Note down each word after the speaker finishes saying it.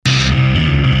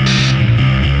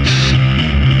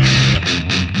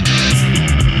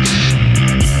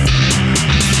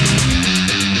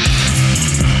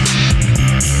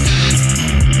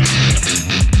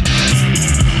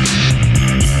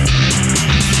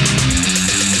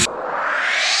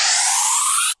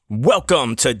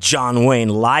Welcome to John Wayne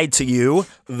Lied to You,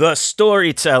 the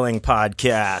storytelling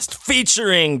podcast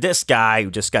featuring this guy who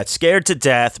just got scared to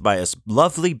death by his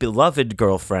lovely, beloved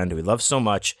girlfriend who he loves so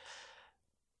much,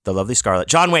 the lovely Scarlett.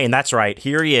 John Wayne, that's right.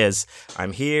 Here he is.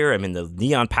 I'm here. I'm in the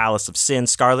Neon Palace of Sin.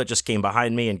 Scarlett just came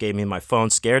behind me and gave me my phone,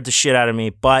 scared the shit out of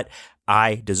me, but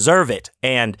I deserve it.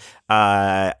 And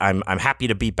I'm happy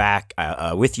to be back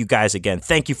with you guys again.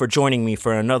 Thank you for joining me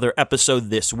for another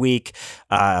episode this week.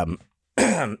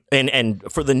 And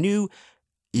for the new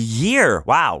year,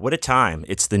 wow, what a time.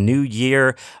 It's the new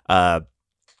year,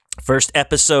 first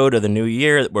episode of the new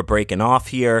year that we're breaking off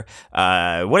here.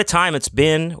 What a time it's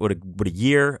been. What a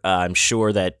year. I'm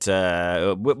sure that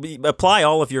apply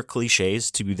all of your cliches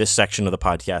to this section of the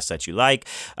podcast that you like.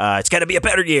 It's got to be a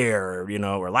better year,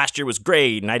 or last year was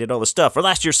great and I did all the stuff, or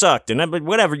last year sucked, and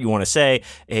whatever you want to say.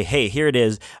 Hey, here it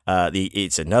is.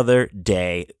 It's another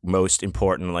day, most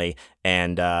importantly,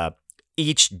 and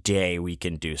each day we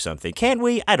can do something. Can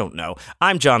we? I don't know.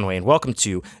 I'm John Wayne. Welcome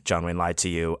to John Wayne Lied to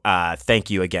You. Thank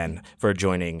you again for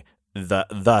joining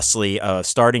thusly,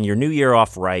 starting your new year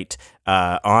off right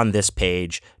on this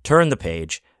page. Turn the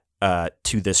page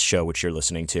to this show, which you're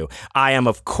listening to. I am,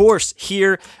 of course,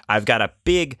 here. I've got a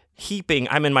big heaping.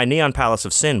 I'm in my Neon Palace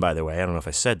of Sin, by the way. I don't know if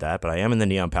I said that, but I am in the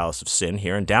Neon Palace of Sin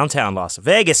here in downtown Las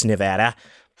Vegas, Nevada.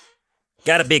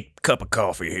 Got a big cup of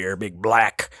coffee here, big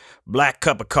black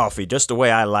cup of coffee, just the way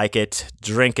I like it,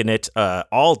 drinking it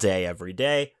all day, every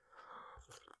day.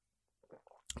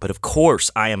 But of course,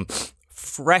 I am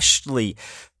freshly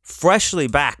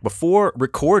back. Before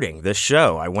recording this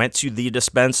show, I went to the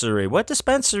dispensary. What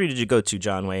dispensary did you go to,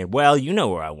 John Wayne? Well, you know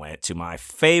where I went, to my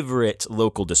favorite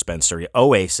local dispensary,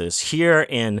 Oasis, here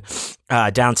in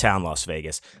downtown Las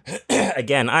Vegas.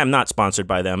 Again, I'm not sponsored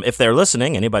by them. If they're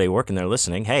listening, anybody working there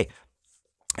listening, hey,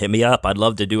 hit me up. I'd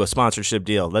love to do a sponsorship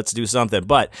deal. Let's do something.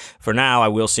 But for now, I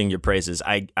will sing your praises.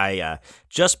 I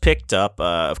just picked up,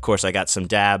 of course, I got some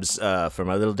dabs for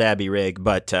my little dabby rig.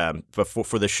 But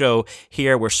for the show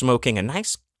here, we're smoking a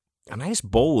nice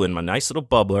bowl in my nice little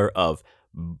bubbler of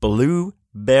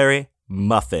blueberry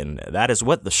muffin. That is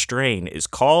what the strain is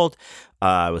called.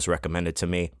 It was recommended to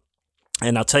me.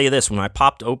 And I'll tell you this, when I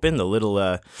popped open the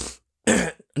little...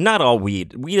 Not all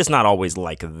weed is not always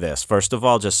like this. First of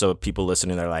all, just so people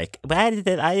listening, they're like, so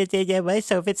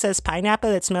if it says pineapple,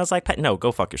 it smells like no,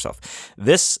 go fuck yourself.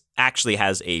 This actually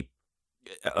has I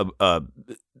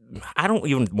don't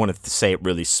even want to say it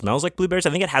really smells like blueberries. I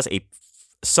think it has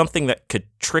something that could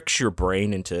tricks your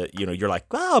brain into, you're like,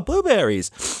 oh,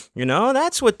 blueberries,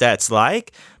 that's what that's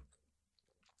like.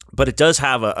 But it does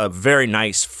have a very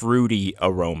nice fruity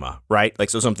aroma, right? Like,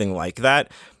 so something like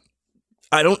that.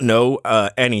 I don't know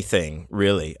anything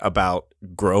really about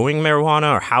growing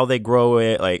marijuana or how they grow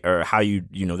it, or how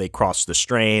they cross the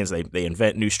strains, they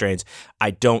invent new strains.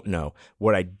 I don't know.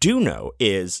 What I do know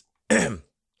is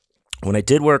when I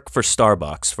did work for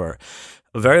Starbucks for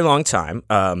a very long time,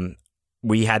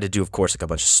 we had to do, of course, like a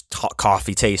bunch of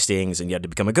coffee tastings, and you had to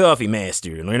become a coffee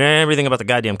master and learn everything about the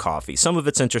goddamn coffee. Some of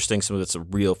it's interesting, some of it's a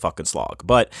real fucking slog.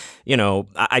 But,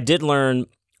 I did learn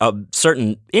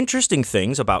certain interesting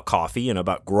things about coffee and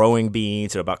about growing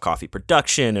beans and about coffee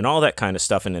production and all that kind of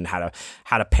stuff, and then how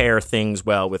to pair things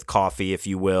well with coffee, if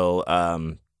you will.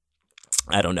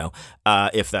 I don't know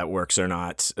if that works or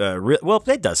not. Well,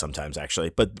 it does sometimes,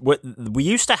 actually. But we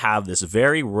used to have this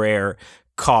very rare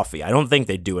coffee. I don't think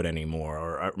they do it anymore,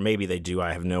 or maybe they do.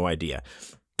 I have no idea.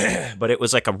 But it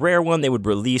was like a rare one they would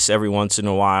release every once in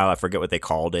a while. I forget what they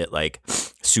called it, like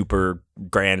Super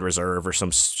Grand Reserve or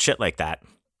some shit like that.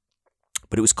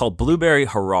 But it was called Blueberry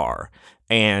Harar,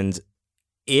 and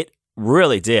it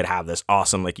really did have this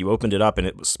awesome, like, you opened it up and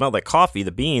it smelled like coffee,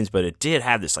 the beans, but it did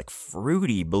have this like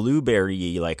fruity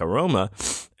blueberry like aroma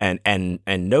and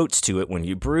notes to it when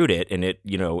you brewed it, and it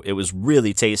it was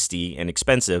really tasty and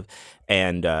expensive.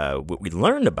 And what we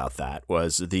learned about that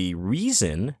was the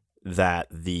reason that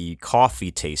the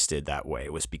coffee tasted that way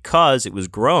was because it was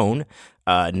grown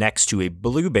next to a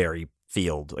blueberry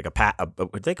field, like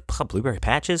what they call blueberry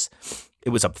patches. It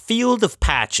was a field of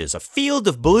patches, a field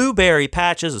of blueberry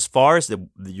patches as far as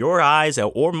your eyes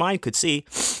or mine could see.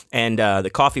 And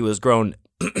the coffee was grown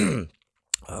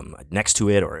next to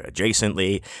it or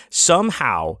adjacently.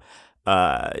 Somehow,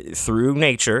 through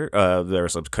nature, there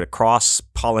was a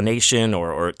cross-pollination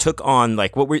or it took on,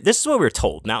 like, this is what we were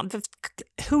told. Now,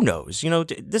 who knows?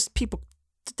 People...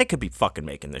 They could be fucking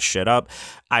making this shit up.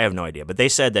 I have no idea. But they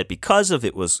said that because of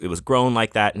it was grown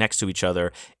like that next to each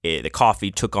other, the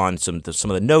coffee took on some of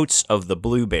the notes of the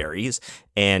blueberries,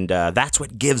 and that's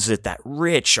what gives it that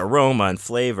rich aroma and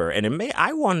flavor. And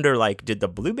I wonder, like, did the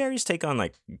blueberries take on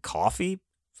like coffee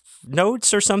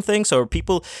notes or something. So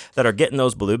people that are getting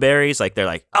those blueberries, like they're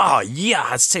like, oh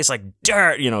yeah, it tastes like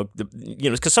dirt,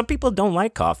 because some people don't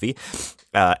like coffee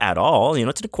at all.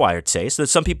 It's an acquired taste. So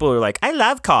some people are like, I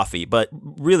love coffee, but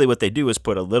really what they do is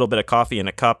put a little bit of coffee in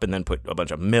a cup and then put a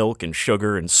bunch of milk and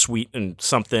sugar and sweet and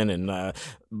something and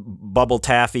bubble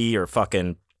taffy or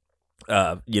fucking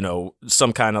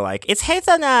some kind of like, it's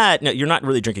hazelnut. No, you're not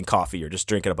really drinking coffee. You're just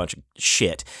drinking a bunch of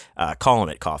shit, calling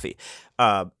it coffee.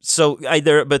 But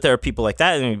there are people like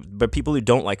that. But people who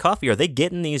don't like coffee, are they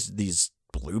getting these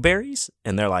blueberries?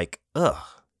 And they're like, ugh,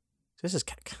 this is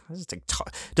like,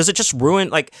 does it just ruin,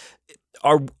 like,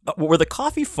 were the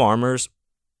coffee farmers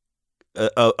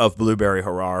of Blueberry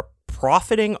Harar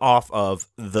profiting off of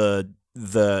the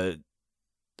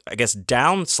I guess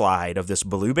downslide of this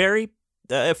blueberry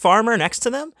farmer next to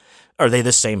them? Are they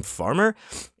the same farmer?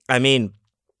 I mean,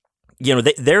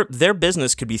 their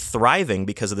business could be thriving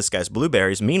because of this guy's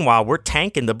blueberries. Meanwhile, we're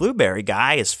tanking the blueberry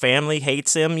guy. His family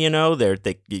hates him.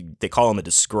 They call him a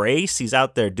disgrace. He's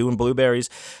out there doing blueberries,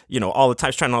 all the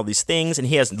time, trying all these things, and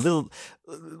he has little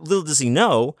does he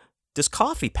know, this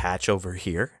coffee patch over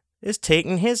here is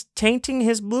tainting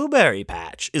his blueberry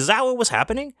patch. Is that what was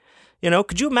happening?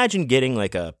 Could you imagine getting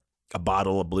like a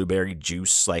bottle of blueberry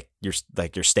juice, like you're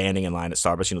standing in line at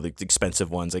Starbucks, the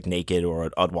expensive ones like Naked or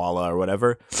Odwalla or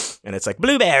whatever, and it's like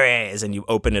blueberries, and you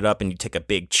open it up and you take a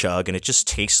big chug, and it just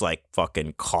tastes like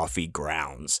fucking coffee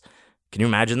grounds. Can you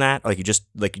imagine that? Like you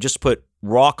just put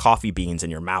raw coffee beans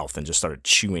in your mouth and just started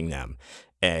chewing them,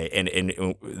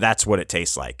 and that's what it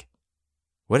tastes like.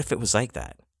 What if it was like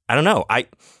that? I don't know. I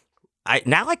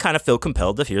now I kind of feel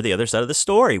compelled to hear the other side of the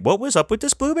story. What was up with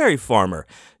this blueberry farmer?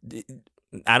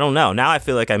 I don't know. Now I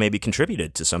feel like I maybe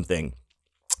contributed to something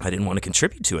I didn't want to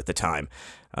contribute to at the time.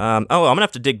 I'm going to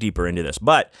have to dig deeper into this.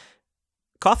 But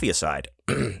coffee aside,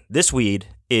 this weed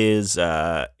is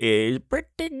pretty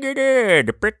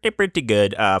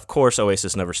good. Of course,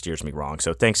 Oasis never steers me wrong.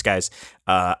 So thanks, guys.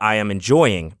 I am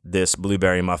enjoying this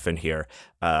blueberry muffin here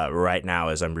right now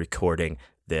as I'm recording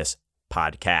this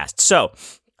podcast. So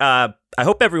I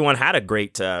hope everyone had a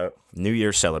great New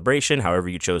Year's celebration, however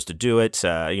you chose to do it.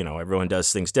 Everyone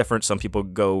does things different. Some people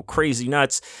go crazy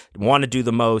nuts, want to do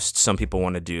the most. Some people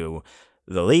want to do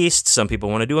the least. Some people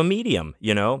want to do a medium,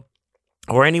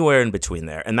 or anywhere in between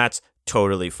there. And that's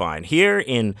totally fine. Here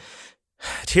in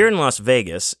Las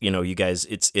Vegas, you guys,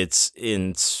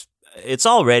 it's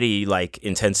already like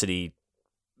intense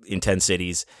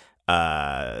cities.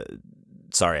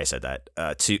 Sorry, I said that.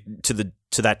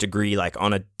 To that degree, like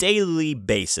on a daily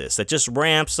basis, that just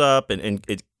ramps up and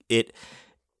it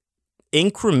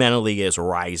incrementally is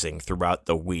rising throughout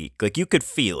the week. Like you could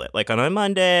feel it. Like on a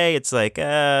Monday, it's like,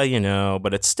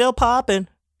 but it's still popping.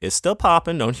 It's still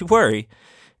popping. Don't you worry.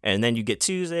 And then you get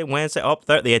Tuesday, Wednesday,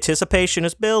 the anticipation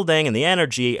is building and the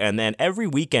energy. And then every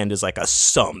weekend is like a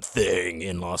something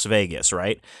in Las Vegas,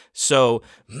 right? So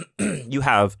you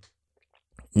have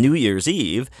New Year's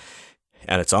Eve,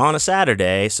 and it's on a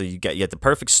Saturday, so you get the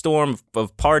perfect storm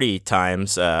of party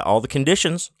times. All the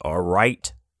conditions are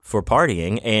right for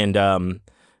partying, and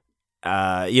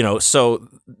so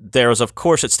there's, of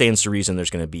course, it stands to reason there's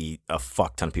going to be a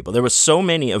fuck ton of people. There was so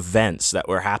many events that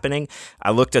were happening. I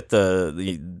looked at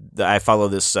I follow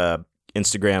this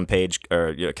Instagram page or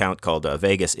account called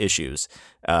Vegas Issues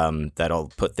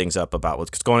that'll put things up about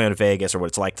what's going on in Vegas or what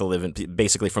it's like to live in,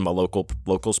 basically from a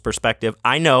local's perspective.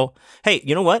 I know. Hey,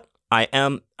 you know what? I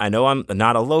know I'm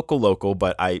not a local,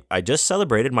 but I just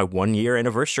celebrated my 1-year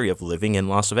anniversary of living in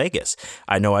Las Vegas.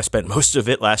 I know I spent most of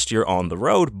it last year on the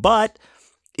road, but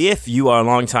if you are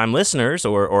longtime listeners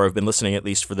or have been listening at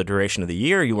least for the duration of the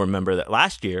year, you'll remember that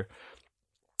last year,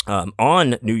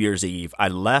 on New Year's Eve, I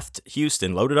left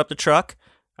Houston, loaded up the truck.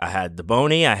 I had the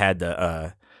Boney, I had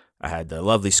the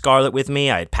lovely Scarlett with me.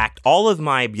 I had packed all of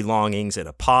my belongings in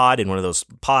a pod, in one of those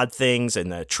pod things,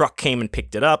 and the truck came and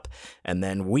picked it up, and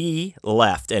then we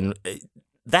left. And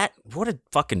what a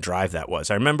fucking drive that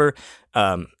was. I remember,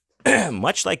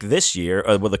 much like this year,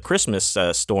 with the Christmas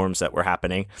storms that were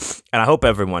happening, and I hope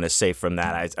everyone is safe from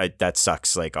that. That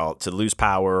sucks, like to lose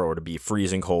power or to be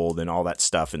freezing cold and all that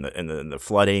stuff, and the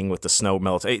flooding with the snow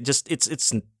melt. It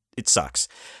sucks.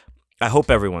 I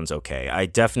hope everyone's okay. I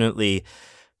definitely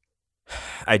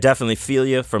feel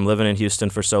you from living in Houston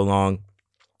for so long,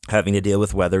 having to deal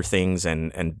with weather things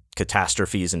and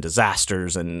catastrophes and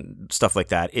disasters and stuff like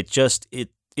that.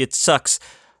 It sucks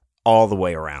all the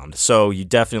way around. So you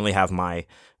definitely have my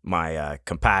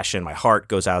compassion. My heart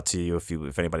goes out to you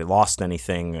if anybody lost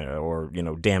anything or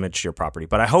damaged your property.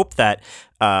 But I hope that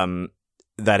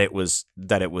it was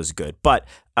good. But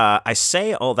I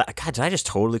say all that. God, did I just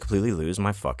totally completely lose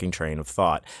my fucking train of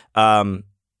thought?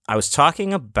 I was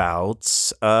talking about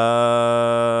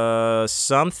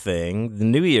something, the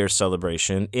New Year's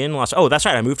celebration in Los. Oh, that's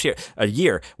right. I moved here a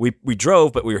year. We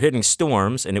drove, but we were hitting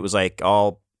storms, and it was like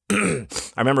all. I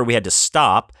remember we had to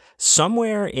stop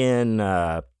somewhere in.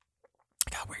 God,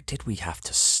 where did we have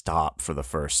to stop for the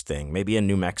first thing? Maybe in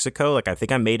New Mexico. Like I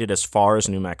think I made it as far as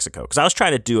New Mexico because I was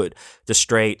trying to do it the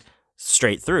straight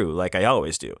through like I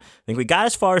always do. I think we got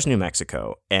as far as New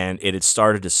Mexico and it had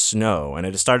started to snow, and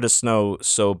it had started to snow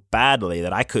so badly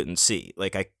that I couldn't see.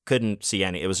 Like I couldn't see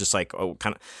any. It was just like, oh,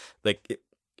 kind of like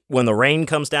when the rain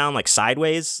comes down like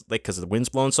sideways, like because the wind's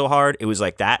blowing so hard, it was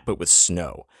like that, but with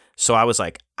snow. So I was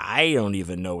like, I don't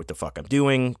even know what the fuck I'm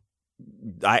doing.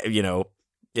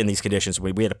 In these conditions, we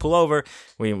had to pull over.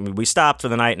 We stopped for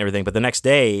the night and everything. But the next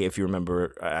day, if you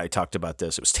remember, I talked about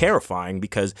this. It was terrifying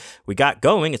because we got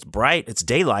going. It's bright. It's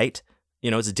daylight.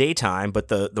 It's daytime. But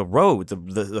the road,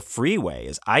 the freeway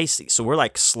is icy. So we're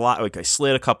like I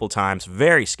slid a couple times.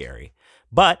 Very scary.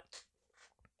 But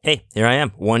hey, here I am.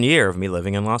 1 year of me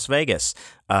living in Las Vegas.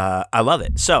 I love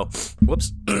it. So,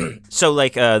 whoops. So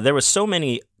there was so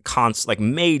many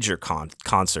major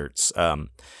concerts.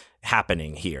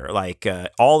 Happening here,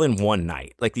 all in one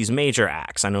night, like these major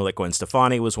acts. I know like Gwen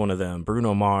Stefani was one of them,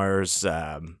 Bruno Mars,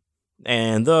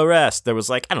 and the rest. There was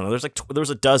I don't know, there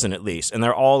was a dozen at least, and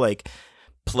they're all like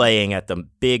playing at the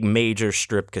big major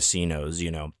strip casinos.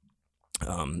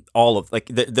 All of like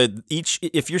each.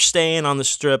 If you're staying on the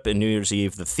strip in New Year's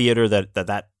Eve, the theater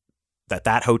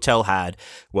that hotel had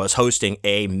was hosting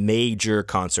a major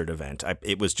concert event.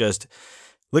 It was just.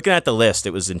 Looking at the list,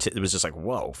 it was just like,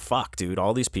 whoa, fuck, dude.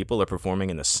 All these people are performing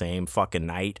in the same fucking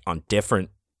night on different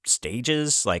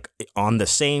stages, like on the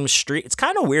same street. It's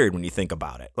kind of weird when you think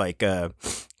about it. Like,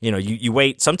 you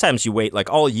wait. Sometimes you wait like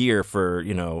all year for,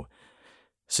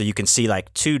 so you can see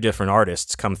like two different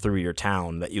artists come through your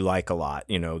town that you like a lot,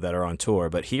 that are on tour.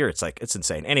 But here it's like, it's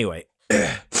insane. Anyway,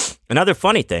 another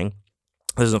funny thing.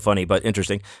 This isn't funny, but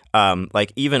interesting.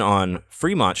 Even on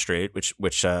Fremont Street,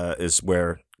 which is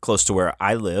close to where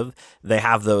I live, they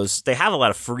have a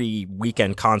lot of free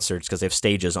weekend concerts because they have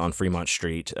stages on Fremont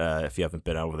Street. If you haven't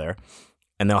been over there,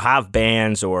 and they'll have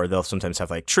bands, or they'll sometimes have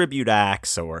like tribute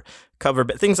acts or cover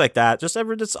things like that.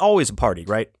 It's always a party,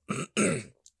 right?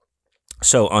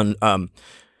 So on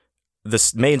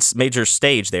this major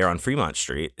stage there on Fremont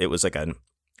Street, it was like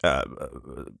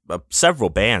several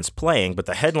bands playing, but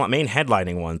the main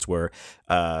headlining ones were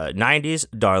 90s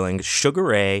Darlings, Sugar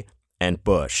Ray, and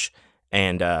Bush.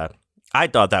 And I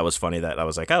thought that was funny that I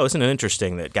was like, oh, isn't it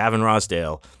interesting that Gavin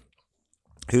Rossdale,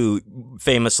 who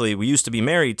famously, we used to be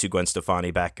married to Gwen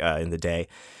Stefani back in the day,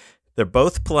 they're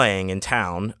both playing in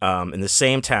town, in the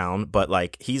same town, but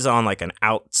like he's on like an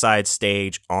outside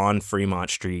stage on Fremont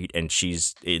Street and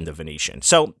she's in the Venetian.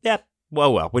 So, yeah,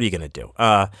 well, what are you going to do?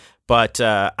 But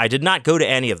I did not go to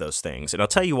any of those things. And I'll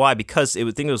tell you why, because it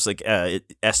was like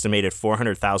it estimated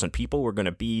 400,000 people were going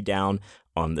to be down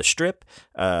on the Strip.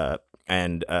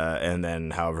 And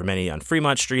then however many on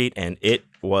Fremont Street, and it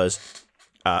was.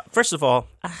 First of all,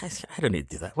 I don't need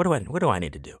to do that. What do I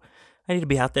need to do? I need to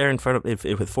be out there in front of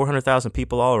with 400,000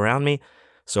 people all around me,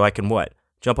 so I can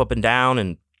jump up and down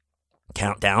and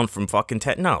count down from fucking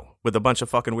 10. No, with a bunch of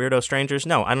fucking weirdo strangers.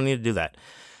 No, I don't need to do that.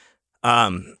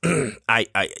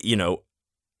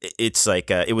 It's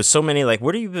like it was so many. Like,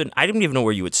 I didn't even know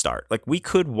where you would start. Like, we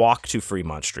could walk to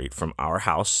Fremont Street from our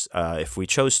house if we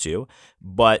chose to,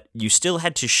 but you still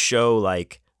had to show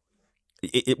like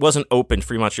it wasn't open.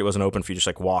 Fremont Street wasn't open for you to just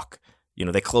like walk.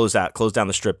 They closed down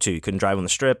the Strip too. You couldn't drive on the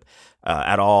Strip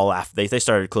at all. After they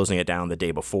started closing it down the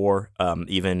day before,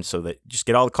 even so that just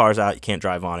get all the cars out. You can't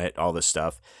drive on it. All this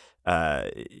stuff.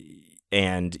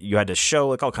 And you had to show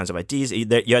like all kinds of IDs.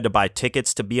 You had to buy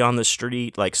tickets to be on the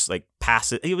street, like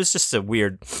pass it. It was just a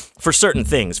weird for certain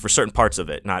things, for certain parts of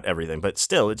it, not everything, but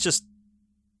still, it's just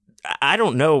I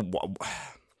don't know.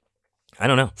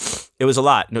 It was a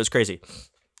lot, and it was crazy.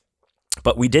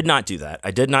 But we did not do that.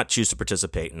 I did not choose to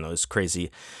participate in those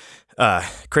crazy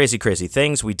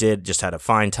things. We did just had a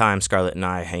fine time, Scarlett and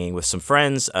I, hanging with some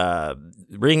friends,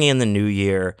 ringing in the new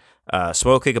year,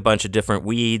 smoking a bunch of different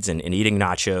weeds and eating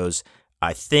nachos.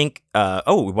 I think,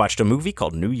 we watched a movie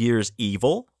called New Year's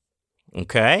Evil.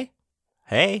 Okay.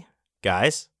 Hey,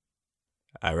 guys,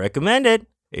 I recommend it.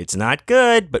 It's not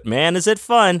good, but man, is it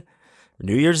fun.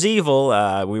 New Year's Evil.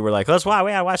 We were like, we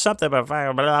gotta watch something. Blah,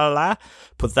 blah, blah, blah.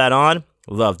 Put that on.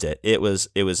 Loved it. It was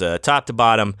top to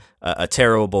bottom, a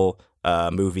terrible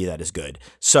movie that is good.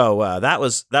 So that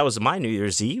was my New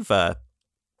Year's Eve. And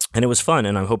it was fun,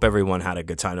 and I hope everyone had a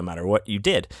good time no matter what you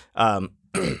did.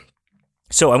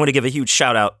 So I want to give a huge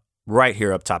shout out right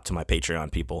here up top to my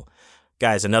Patreon people.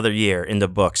 guys, another year in the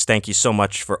books. Thank you so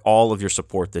much for all of your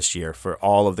support this year, for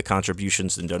all of the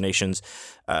contributions and donations.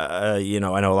 I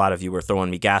know a lot of you were throwing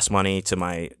me gas money to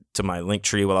my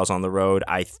Linktree while I was on the road.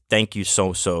 I thank you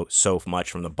so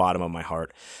much from the bottom of my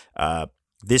heart.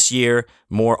 This year,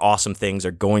 more awesome things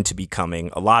are going to be coming.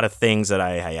 A lot of things that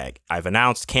I've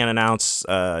announced, can't announce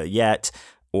yet,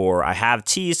 or I have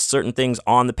teased certain things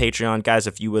on the Patreon. Guys,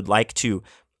 if you would like to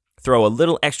throw a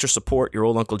little extra support your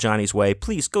old Uncle Johnny's way,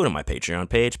 please go to my Patreon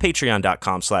page,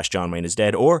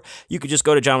 patreon.com/JohnWayneIsDead, or you could just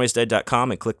go to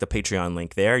johnwayneisdead.com and click the Patreon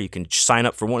link there. You can sign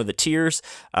up for one of the tiers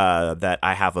that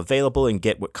I have available and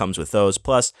get what comes with those.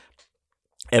 Plus,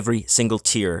 every single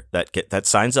tier that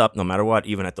signs up, no matter what,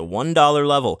 even at the $1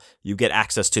 level, you get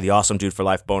access to the Awesome Dude for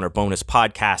Life Boner Bonus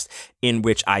podcast, in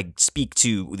which I speak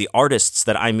to the artists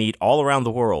that I meet all around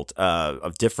the world,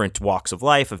 of different walks of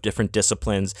life, of different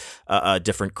disciplines,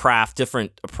 different craft,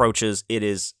 different approaches.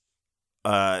 It's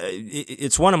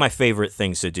one of my favorite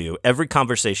things to do. Every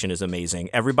conversation is amazing.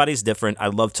 Everybody's different. I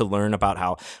love to learn about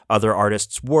how other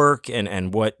artists work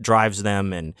and what drives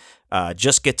them, and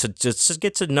just get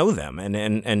to know them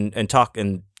and talk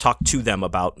to them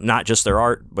about not just their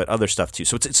art but other stuff too.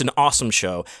 So it's an awesome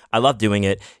show. I love doing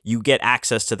it. You get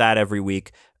access to that every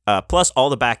week. Plus all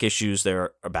the back issues.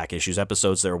 There are back issues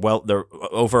episodes. They're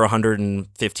over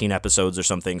 115 episodes or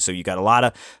something. So you got a lot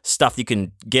of stuff you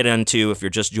can get into if you're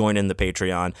just joining the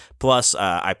Patreon. Plus,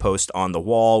 I post on the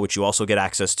wall, which you also get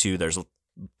access to. There's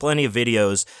plenty of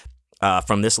videos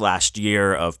from this last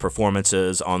year of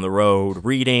performances on the road,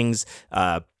 readings,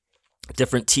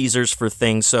 different teasers for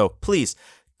things. So please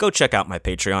go check out my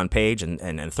Patreon page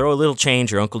and throw a little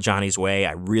change your Uncle Johnny's way.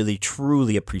 I really,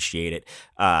 truly appreciate it.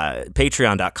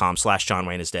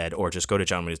 Patreon.com/JohnWayneIsDead, or just go to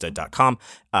JohnWayneIsDead.com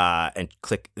and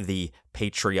click the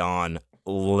Patreon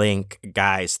link.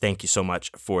 Guys, thank you so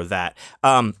much for that.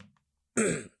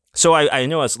 So I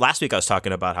know last week I was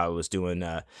talking about how I was doing,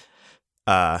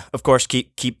 of course,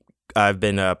 I've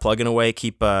been plugging away,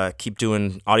 keep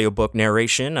doing audiobook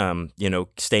narration,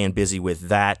 staying busy with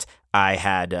that. I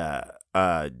had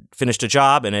finished a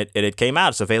job and it came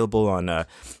out. It's available on I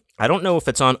don't know if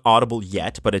it's on Audible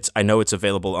yet, but I know it's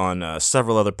available on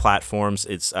several other platforms.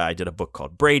 I did a book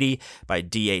called Brady by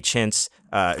D.W.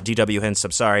 Hintz,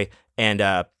 I'm sorry,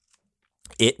 and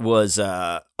it was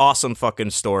awesome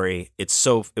fucking story. It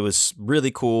was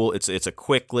really cool. It's a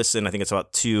quick listen. I think it's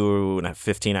about 2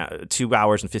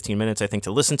 hours and 15 minutes, I think,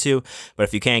 to listen to. But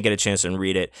if you can't get a chance and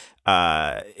read it,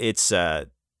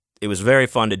 it was very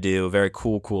fun to do. Very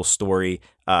cool story,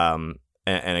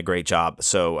 and a great job.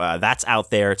 So that's out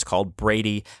there. It's called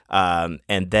Brady.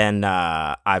 And then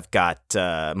I've got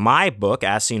my book,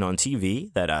 As Seen on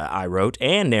TV, that I wrote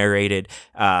and narrated.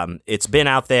 It's been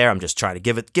out there. I'm just trying to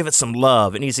give it some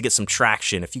love. It needs to get some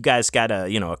traction. If you guys got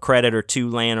a credit or two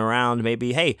laying around,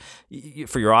 maybe, hey,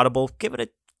 for your Audible, give it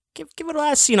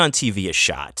As Seen on TV a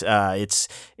shot. It's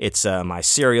my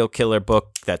serial killer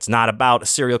book that's not about a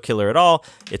serial killer at all.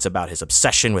 It's about his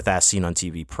obsession with As Seen on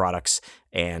TV products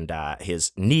and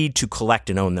his need to collect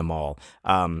and own them all.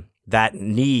 That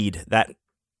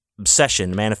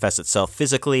obsession manifests itself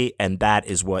physically, and that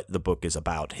is what the book is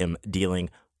about, him dealing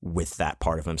with that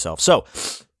part of himself. So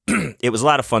it was a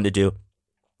lot of fun to do.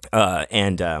 So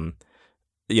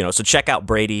check out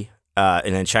Brady.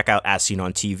 And then check out As Seen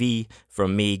on TV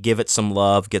from me. Give it some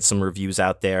love. Get some reviews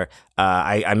out there.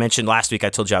 I mentioned last week, I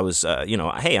told you I was,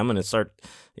 hey, I'm going to start,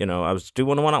 I was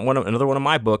doing another one of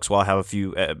my books while I have a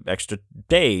few extra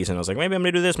days. And I was like, maybe I'm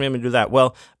going to do this, maybe I'm going to do that.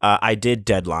 Well, I did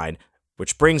Deadline,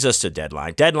 which brings us to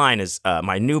Deadline. Deadline is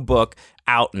my new book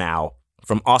out now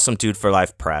from Awesome Dude for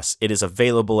Life Press. It is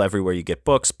available everywhere you get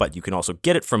books, but you can also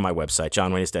get it from my website,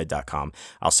 johnwayneisdead.com.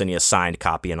 I'll send you a signed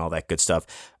copy and all that good stuff.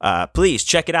 Please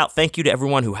check it out. Thank you to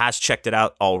everyone who has checked it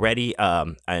out already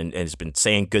and has been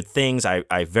saying good things.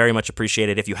 I very much appreciate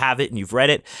it. If you have it and you've read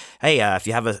it, hey, if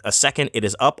you have a second, it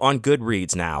is up on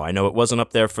Goodreads now. I know it wasn't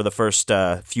up there for the first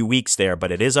few weeks there,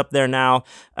 but it is up there now,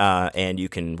 and you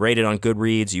can rate it on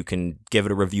Goodreads. You can give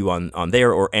it a review on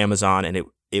there or Amazon, and it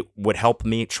would help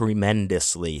me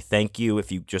tremendously. Thank you.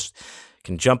 If you just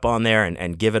can jump on there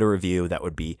and give it a review, that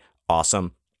would be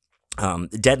awesome.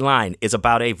 Deadline is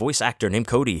about a voice actor named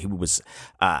Cody who was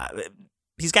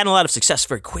he's gotten a lot of success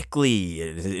very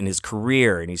quickly in his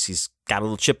career, and he's got a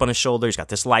little chip on his shoulder. He's got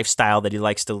this lifestyle that he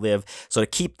likes to live. So to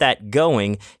keep that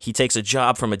going, he takes a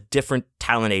job from a different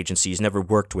talent agency he's never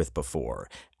worked with before,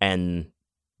 and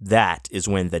that is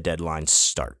when the deadlines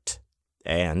start,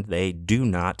 and they do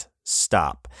not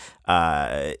stop.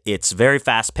 It's very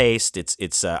fast paced.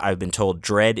 It's I've been told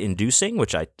dread inducing,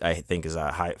 which I think is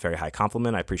a very high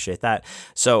compliment. I appreciate that.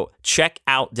 So check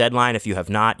out Deadline if you have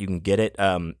not. You can get it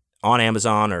on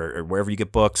Amazon or wherever you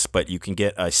get books, but you can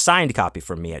get a signed copy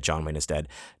from me at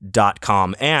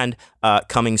johnwayneisdead.com. And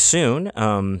coming soon,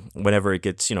 whenever it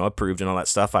gets approved and all that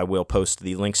stuff, I will post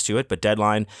the links to it. But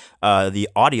Deadline, the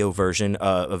audio version,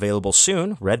 available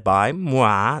soon, read by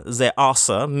moi, the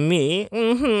awesome me.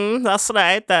 That's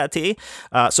right, Daddy.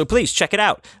 So please check it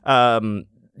out.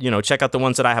 Check out the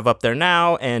ones that I have up there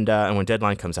now, and when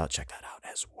Deadline comes out, check that out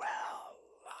as well.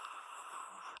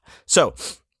 So,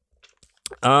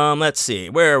 let's see,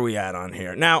 where are we at on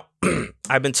here? Now,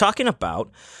 I've been talking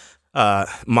about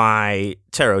my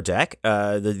tarot deck,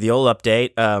 the old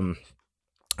update.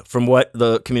 From what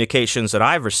the communications that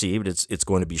I've received, it's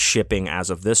going to be shipping as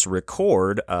of this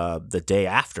record. The day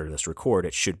after this record,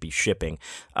 it should be shipping.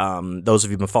 Those of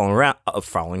you who've been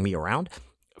following me around,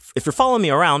 if you're following me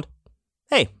around,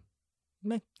 hey,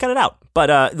 cut it out.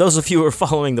 But those of you who are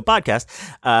following the podcast,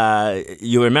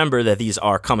 you remember that these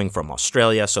are coming from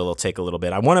Australia, so they'll take a little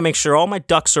bit. I want to make sure all my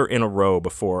ducks are in a row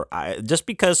just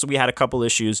because we had a couple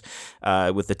issues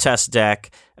with the test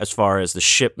deck as far as the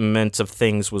shipment of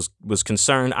things was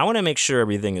concerned. I want to make sure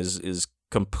everything is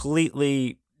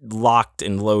completely locked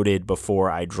and loaded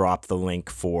before I drop the link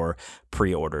for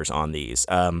pre-orders on these.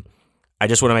 I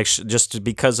just want to make sure, just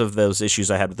because of those issues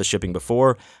I had with the shipping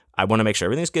before, I want to make sure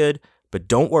everything's good. But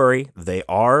don't worry, they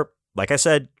are, like I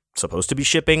said, supposed to be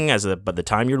shipping by the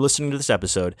time you're listening to this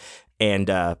episode,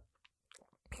 and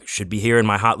should be here in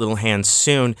my hot little hands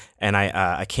soon. And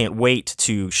I can't wait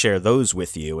to share those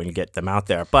with you and get them out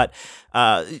there. But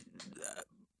in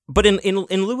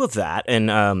lieu of that,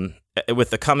 and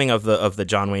with the coming of the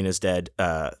John Wayne is Dead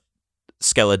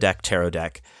Skeledeck Tarot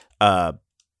deck,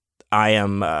 I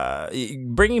am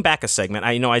bringing back a segment.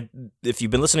 If you've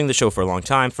been listening to the show for a long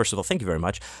time, first of all, thank you very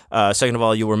much. Second of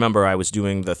all, you'll remember I was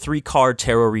doing the 3-card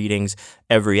tarot readings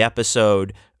every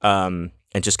episode, and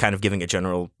just kind of giving a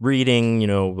general reading,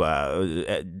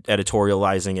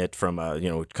 editorializing it from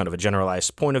kind of a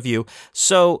generalized point of view.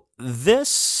 So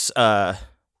this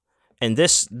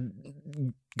this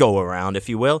go around, if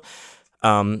you will,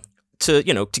 to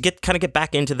get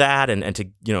back into that and to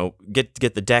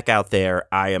get the deck out there,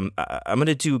 I'm going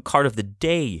to do card of the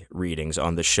day readings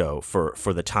on the show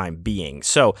for the time being.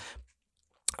 So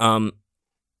so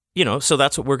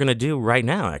that's what we're going to do right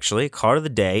now, actually. Card of the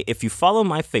day. If you follow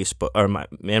my Facebook, or my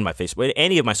Facebook,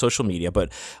 any of my social media,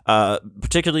 but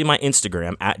particularly my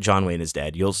Instagram, at John Wayne is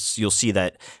Dead, you'll see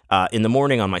that in the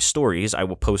morning on my stories, I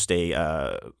will post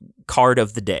a card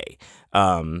of the day,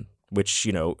 which,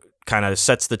 kind of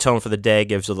sets the tone for the day,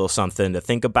 gives a little something to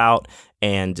think about.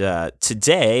 And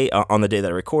today, on the day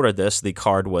that I recorded this, the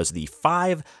card was the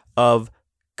 5 of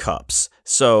Cups.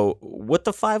 So what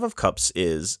the 5 of Cups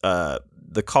is,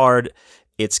 the card,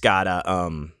 it's got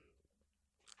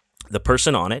the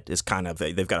person on it is kind of,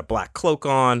 they've got a black cloak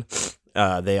on.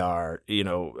 They are,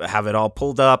 have it all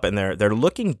pulled up, and they're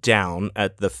looking down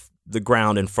at the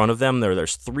ground in front of them.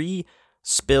 There's 3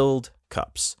 spilled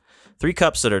cups. 3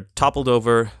 cups that are toppled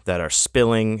over, that are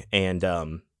spilling, and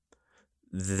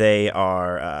they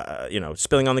are,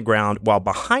 spilling on the ground, while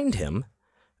behind him,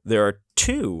 there are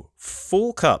 2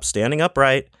 full cups standing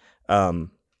upright,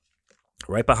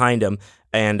 right behind him,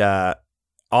 and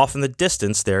off in the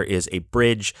distance, there is a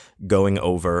bridge going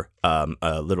over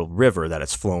a little river that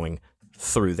is flowing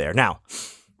through there. Now,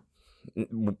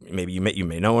 maybe you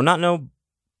may know or not know,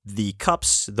 the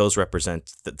cups, those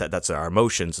represent that's our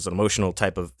emotions. It's an emotional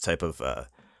type of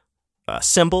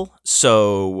symbol.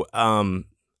 So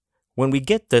when we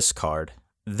get this card,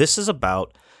 this is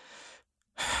about.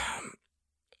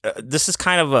 This is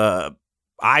kind of a.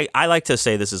 I like to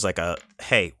say this is like a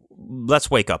hey, let's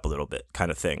wake up a little bit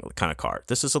kind of thing, kind of card.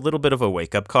 This is a little bit of a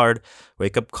wake up call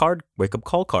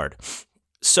card.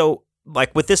 So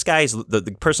like with this guy's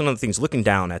the person on the thing's looking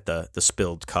down at the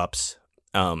spilled cups.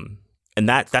 And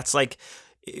that's like,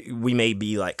 we may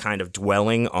be like kind of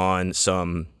dwelling on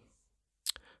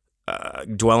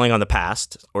the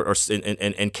past, or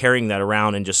carrying that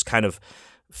around, and just kind of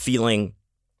feeling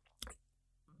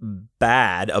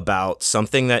bad about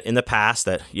something that in the past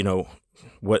that,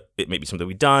 what it may be something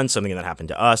we've done, something that happened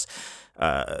to us,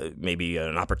 maybe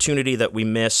an opportunity that we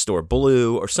missed or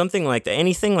blew, or something like that,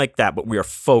 anything like that, but we are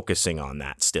focusing on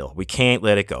that still. We can't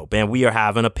let it go. Man, we are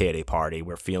having a pity party.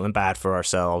 We're feeling bad for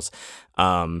ourselves.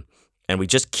 And we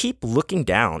just keep looking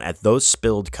down at those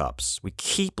spilled cups. We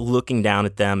keep looking down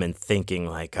at them and thinking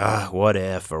like, what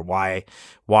if, or why,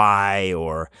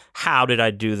 or how did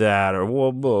I do that, or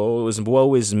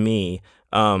woe is me.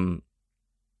 But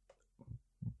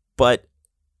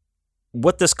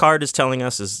what this card is telling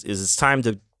us is it's time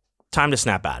to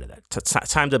snap out of that.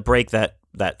 Time to break that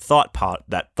thought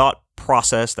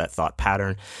process, that thought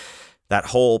pattern, that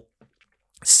whole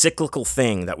cyclical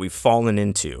thing that we've fallen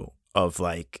into of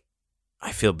like,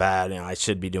 I feel bad, I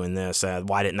should be doing this.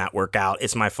 Why didn't that work out?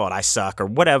 It's my fault. I suck or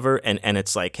whatever. And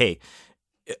it's like, hey,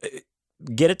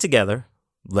 get it together,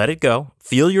 let it go,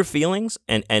 feel your feelings,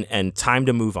 and time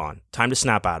to move on, time to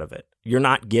snap out of it.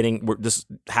 We're just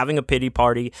having a pity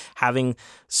party, having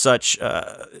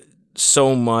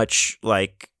so much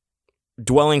like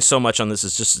dwelling so much on this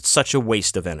is just such a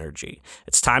waste of energy.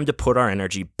 It's time to put our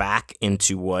energy back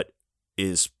into what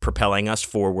is propelling us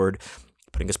forward,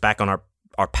 putting us back on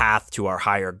our path to our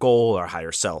higher goal, our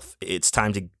higher self. It's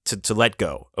time to let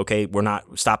go. Okay.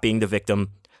 Stop being the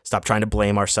victim. Stop trying to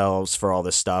blame ourselves for all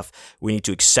this stuff. We need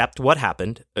to accept what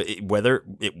happened, whether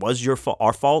it was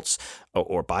our faults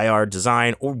or by our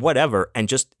design or whatever, and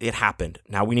just it happened.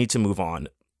 Now we need to move on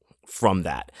from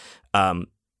that.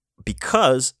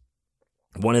 Because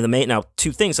one of the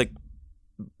two things, like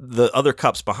the other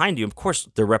cups behind you, of course,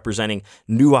 they're representing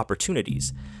new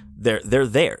opportunities. They're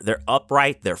there. They're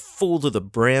upright. They're full to the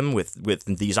brim with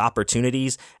these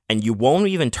opportunities, and you won't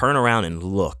even turn around and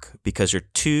look because you're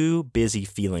too busy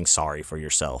feeling sorry for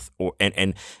yourself,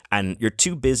 and you're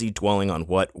too busy dwelling on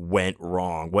what went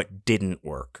wrong, what didn't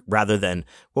work, rather than,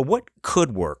 well, what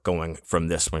could work going from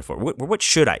this point forward? What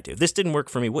should I do? This didn't work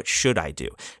for me. What should I do?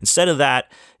 Instead of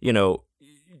that,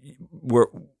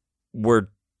 we're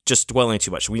just dwelling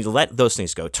too much. We need to let those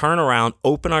things go. Turn around,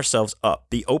 open ourselves up,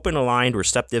 be open, aligned,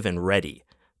 receptive, and ready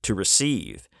to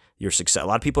receive your success. A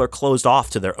lot of people are closed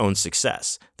off to their own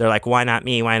success. They're like, why not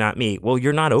me? Why not me? Well,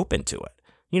 you're not open to it.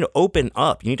 You need to open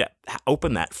up. You need to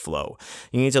open that flow.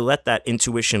 You need to let that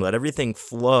intuition, let everything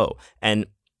flow, and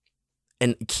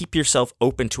keep yourself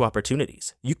open to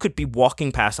opportunities. You could be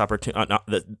walking past a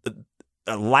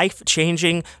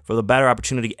life-changing for the better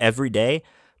opportunity every day,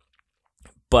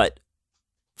 but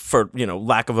for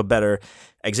lack of a better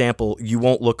example, you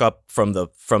won't look up from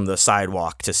the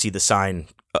sidewalk to see the sign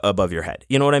above your head.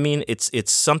 You know what I mean?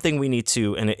 It's something we need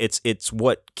to, and it's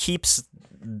what keeps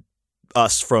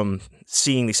us from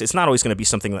seeing these. It's not always going to be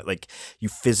something that like you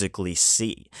physically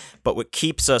see, but what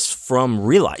keeps us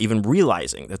from even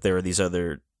realizing that there are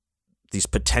these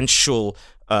potential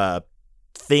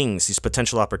things, these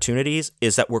potential opportunities,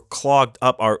 is that we're clogged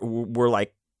up.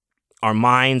 Our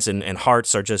minds and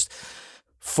hearts are just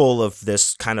full of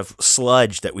this kind of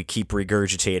sludge that we keep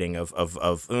regurgitating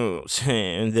of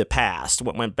the past,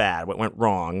 what went bad, what went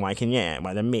wrong, why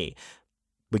then me.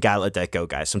 We gotta let that go,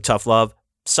 guys. Some tough love,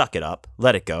 suck it up,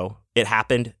 let it go. It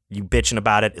happened. You bitching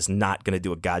about it is not gonna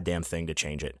do a goddamn thing to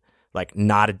change it. Like,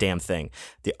 not a damn thing.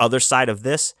 The other side of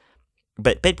this,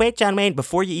 but wait, John Wayne,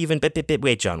 before you even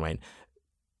wait, John Wayne,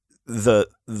 the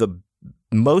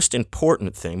most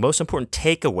important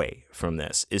takeaway from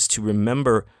this is to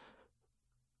remember,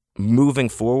 moving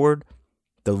forward,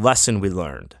 the lesson we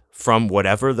learned from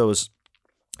whatever those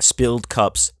spilled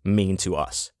cups mean to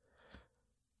us.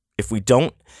 If we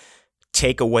don't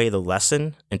take away the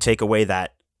lesson and take away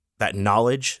that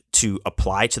knowledge to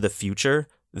apply to the future,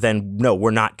 then no,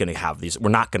 we're not going to have these. We're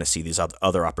not going to see these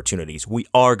other opportunities. We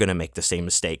are going to make the same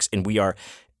mistakes, and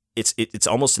it's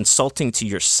almost insulting to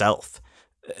yourself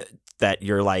that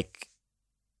you're like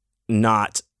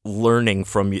not learning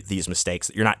from these mistakes,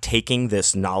 that you're not taking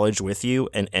this knowledge with you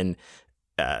and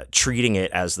treating it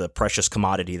as the precious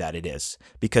commodity that it is,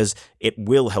 because it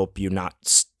will help you not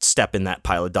step in that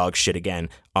pile of dog shit again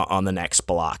on the next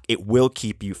block. It will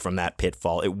keep you from that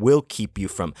pitfall. It will keep you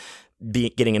from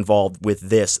getting involved with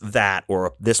this, that,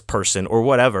 or this person or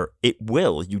whatever. It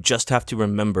will. You just have to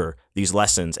remember these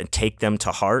lessons and take them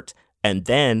to heart and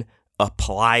then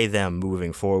apply them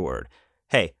moving forward.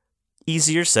 Hey,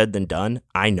 easier said than done,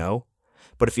 I know.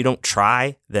 But if you don't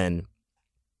try, then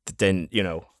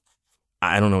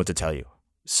I don't know what to tell you.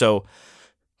 So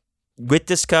with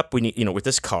this cup, we need, with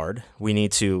this card, we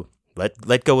need to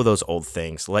let go of those old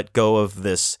things. Let go of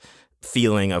this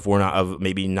feeling of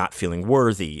maybe not feeling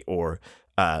worthy, or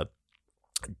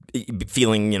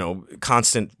feeling,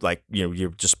 constant, like,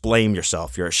 you just blame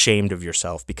yourself. You're ashamed of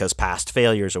yourself because past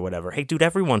failures or whatever. Hey, dude,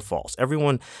 everyone falls.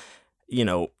 Everyone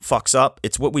fucks up.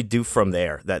 It's what we do from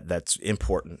there that's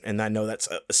important. And I know that's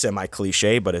a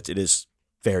semi-cliche, but it is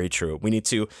very true. We need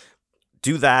to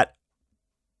do that,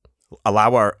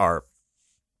 allow our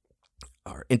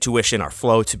intuition, our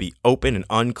flow to be open and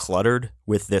uncluttered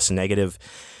with this negative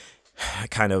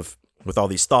kind of, with all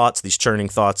these thoughts, these churning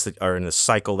thoughts that are in the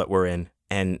cycle that we're in,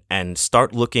 and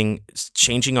start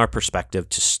changing our perspective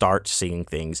to start seeing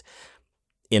things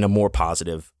in a more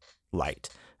positive light.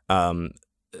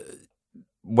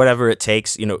 Whatever it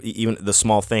takes, even the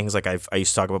small things, like I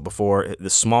used to talk about before, the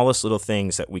smallest little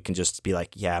things that we can just be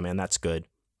like, yeah, man, that's good.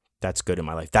 That's good in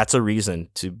my life. That's a reason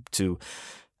to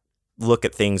look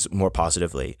at things more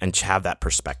positively and have that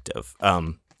perspective.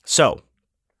 So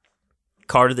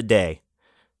card of the day.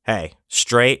 Hey,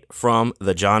 straight from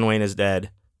the John Wayne is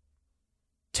Dead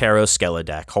Tarot Skella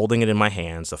deck, holding it in my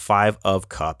hands, the 5 of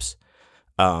Cups.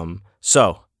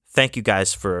 So thank you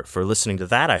guys for listening to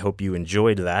that. I hope you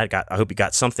enjoyed that. I hope you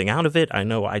got something out of it. I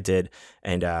know I did.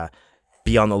 And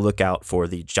be on the lookout for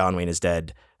the John Wayne is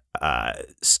Dead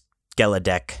Skella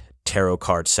deck tarot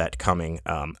card set coming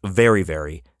very,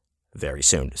 very, very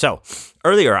soon. So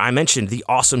earlier I mentioned the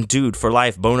Awesome Dude for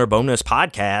Life Boner Bonus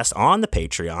podcast on the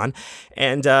Patreon.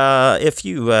 And if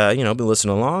you been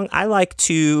listening along, I like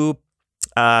to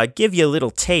give you a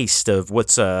little taste of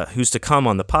who's to come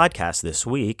on the podcast this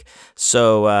week.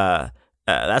 So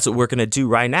that's what we're going to do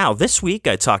right now. This week,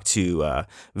 I talked to a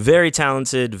very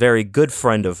talented, very good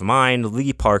friend of mine,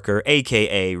 Lee Parker,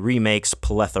 a.k.a. Remakes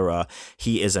Plethora.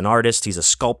 He is an artist. He's a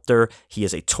sculptor. He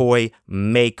is a toy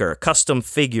maker, custom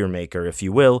figure maker, if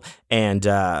you will, and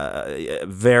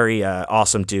very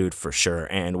awesome dude for sure.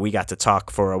 And we got to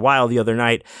talk for a while the other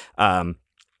night.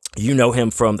 You know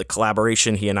him from the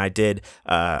collaboration he and I did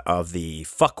of the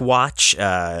Fuck Watch.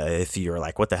 If you're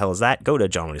like, what the hell is that? Go to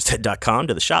johnwayneisdead.com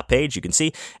to the shop page. You can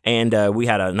see. And we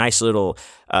had a nice little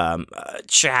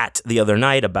chat the other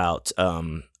night about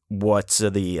what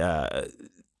the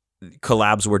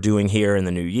collabs we're doing here in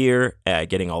the new year,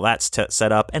 getting all that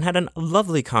set up, and had a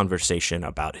lovely conversation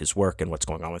about his work and what's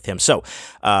going on with him. So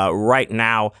right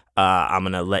now, I'm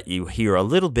going to let you hear a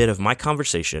little bit of my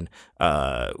conversation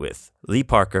with Lee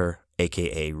Parker,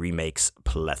 a.k.a. Remakes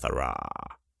Plethora.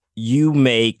 You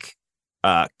make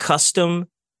custom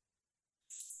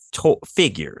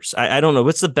figures. I don't know.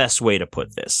 What's the best way to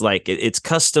put this? Like, it's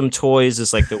custom toys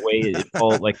is like the way it's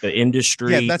called, like the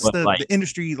industry. Yeah, that's the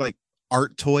industry, like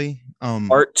art toy.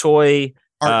 Art toy,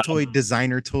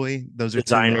 designer toy. Those are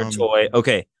designer toy.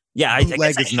 Okay. Yeah,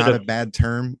 bootleg is not a bad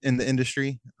term in the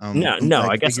industry. No,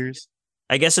 I guess figures.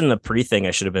 I guess in the pre-thing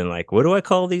I should have been like, what do I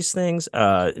call these things?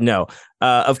 No,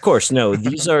 of course, no.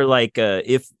 These are like,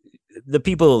 if the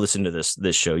people who listen to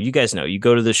this show, you guys know, you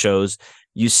go to the shows,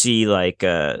 you see like,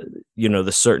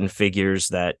 the certain figures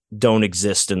that don't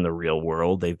exist in the real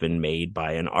world. They've been made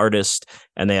by an artist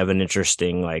and they have an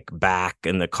interesting like back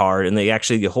and the card, and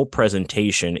the whole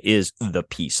presentation is the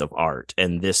piece of art.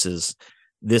 And this is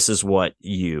what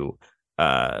you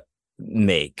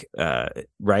make,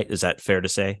 right? Is that fair to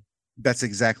say? That's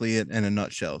exactly it in a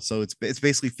nutshell. So it's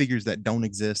basically figures that don't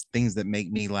exist, things that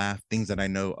make me laugh, things that I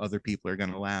know other people are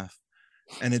going to laugh.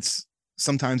 And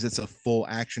sometimes it's a full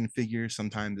action figure.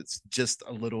 Sometimes it's just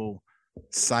a little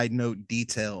side note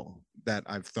detail that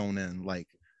I've thrown in, like,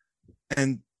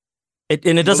 and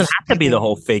it doesn't have to be the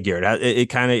whole figure. It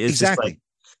kind of is exactly. Just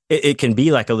like, it can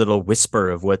be like a little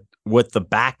whisper of what the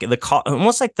back,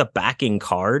 almost like the backing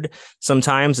card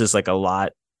sometimes is like a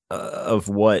lot of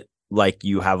what, like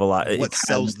you have a lot. What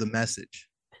sells the message?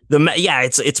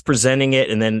 It's presenting it,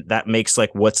 and then that makes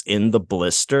like what's in the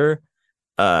blister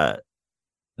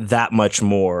that much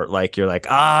more like you're like,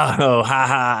 oh,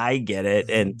 haha, I get it.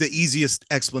 And the easiest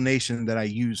explanation that I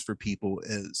use for people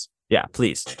is, yeah,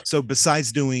 please. So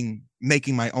besides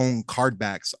making my own card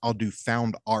backs, I'll do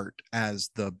found art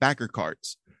as the backer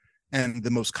cards. And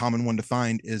the most common one to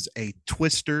find is a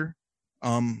Twister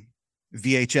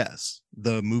VHS,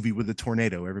 the movie with the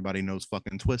tornado. Everybody knows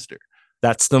fucking Twister.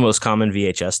 That's the most common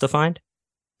VHS to find?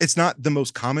 It's not the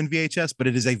most common VHS, but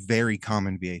it is a very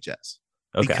common VHS.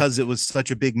 Okay. Because it was such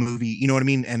a big movie, you know what I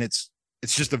mean? And it's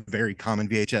just a very common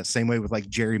VHS. Same way with like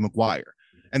Jerry Maguire.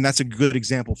 And that's a good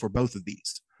example for both of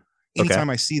these. Anytime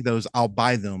I see those, I'll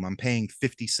buy them. I'm paying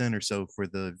 50 cents or so for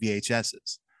the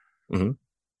VHSs. Mm-hmm.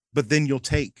 But then you'll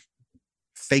take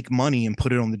fake money and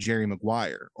put it on the Jerry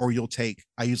Maguire, or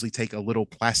I usually take a little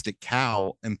plastic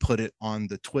cow and put it on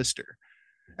the Twister,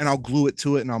 and I'll glue it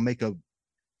to it, and I'll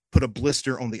put a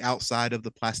blister on the outside of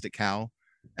the plastic cow,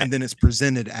 and then it's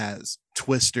presented as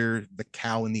Twister, the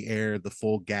cow in the air, the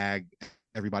full gag.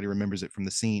 Everybody remembers it from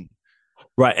the scene.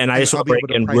 Right. And I just want to break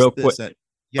in real quick.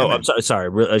 I'm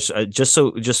sorry. Just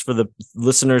for the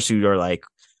listeners who are like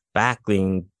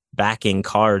backing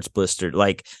cards blistered,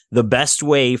 like the best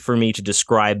way for me to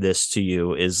describe this to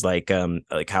you is like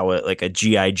how a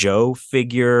GI Joe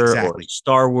figure or a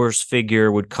Star Wars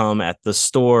figure would come at the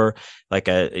store, like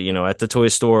at the toy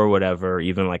store or whatever,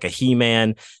 even like a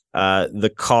He-Man.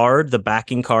 The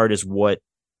backing card is what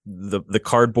the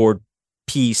cardboard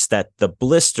piece that the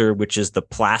blister, which is the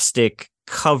plastic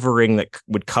covering that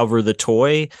would cover the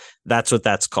toy, that's what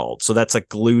that's called. So that's like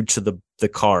glued to the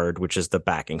card, which is the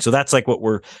backing. So that's like what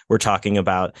we're talking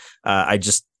about. I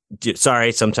just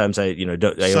sorry, sometimes I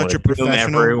don't Such want a to assume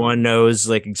professional. everyone knows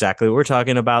like exactly what we're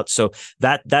talking about. So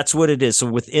that's what it is. So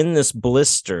within this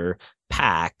blister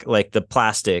pack, like the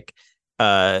plastic,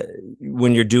 uh,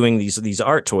 when you're doing these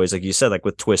art toys, like you said, like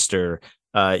with Twister,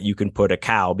 you can put a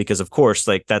cow because of course,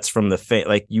 like that's from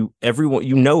like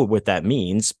everyone what that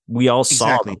means. We all saw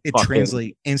the Exactly. It fucking,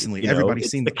 translates instantly. Everybody's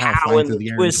it's seen the the cow cow flying and through the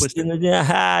the air and twist Twister. and the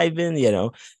I've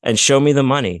been, and show me the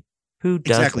money. Who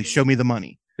Exactly. doesn't? Show me the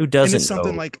money. Who And it's doesn't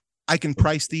something know? like I can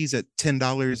price these at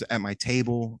 $10 at my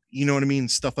table. You know what I mean?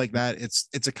 Stuff like that. It's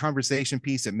a conversation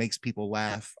piece. It makes people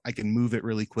laugh. I can move it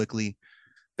really quickly.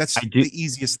 I That's do. the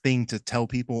easiest thing to tell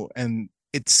people. And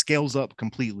it scales up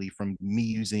completely from me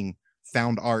using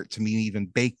found art to me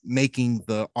even making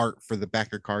the art for the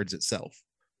backer cards itself.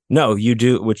 No, you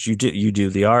do, which you do. You do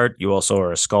the art. You also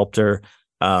are a sculptor.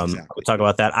 We'll Exactly. talk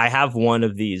about that. I have one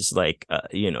of these, like,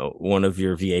 one of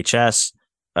your VHS,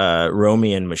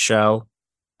 Romy and Michelle,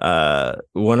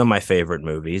 one of my favorite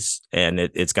movies, and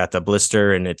it's got the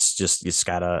blister, and it's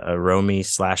got a Romy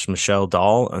 / Michelle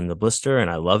doll on the blister, and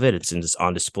I love it. It's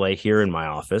on display here in my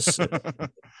office,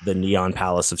 the Neon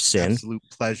Palace of Sin. Absolute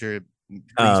pleasure. It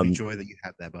brings me Um, joy that you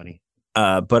have that, buddy.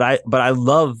 but I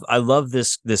love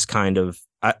this kind of,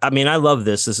 I mean, I love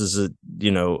this. This is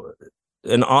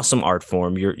an awesome art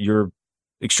form. You're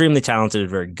extremely talented and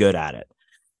very good at it.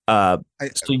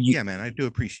 So Yeah, man, I do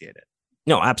appreciate it.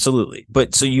 no, absolutely.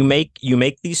 But so you make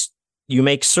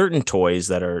certain toys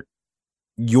that are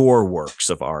your works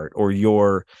of art,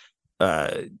 or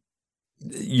uh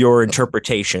your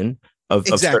interpretation of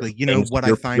Exactly. certain You know things what I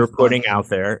you're find fun putting in. out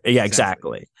there. Yeah,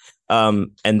 Exactly.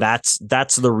 exactly. And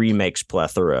that's the remakes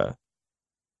plethora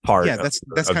part Yeah, that's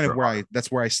of kind of your art.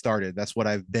 that's where I started. That's what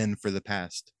I've been for the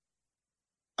past.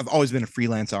 I've always been a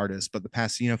freelance artist, but the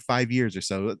past, 5 years or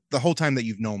so, the whole time that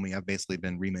you've known me, I've basically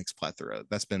been Remix Plethora.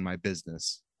 That's been my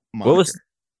business What was moniker.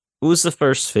 what was the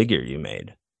first figure you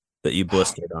made that you Oh,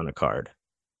 blistered on a card?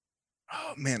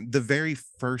 oh man, the very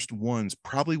first ones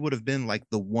probably would have been like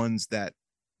the ones that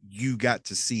you got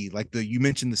to see. Like you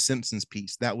mentioned the Simpsons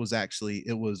piece. That was actually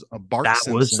it was a Bart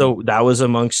Simpson. That was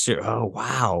amongst your, oh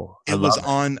wow. I It was love it.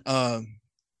 on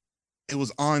it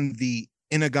was on the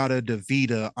Inagata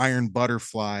Davida Iron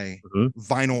Butterfly Mhm.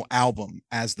 vinyl album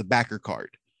as the backer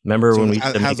card. Remember when So we used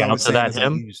to as make I out was to saying, that as I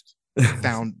hymn? used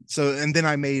found and then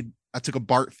I took a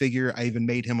Bart figure. I even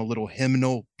made him a little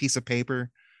hymnal piece of paper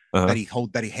Uh-huh.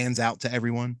 that he hands out to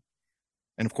everyone,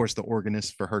 and of course the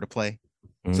organist for her to play.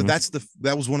 So Mhm.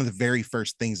 that was one of the very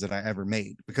first things that I ever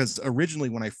made, because originally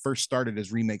when I first started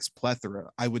as Remakes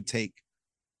Plethora, I would take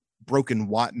broken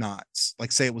whatnots,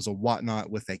 like say it was a whatnot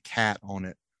with a cat on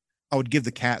it. I would give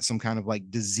the cat some kind of like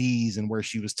disease, and where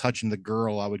she was touching the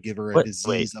girl, I would give her a What? Wait.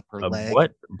 disease up her A leg.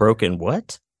 what? Broken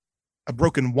what? A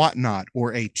broken whatnot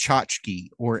or a tchotchke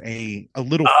or a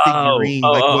little Oh, figurine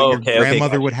oh, like what oh, your okay, okay,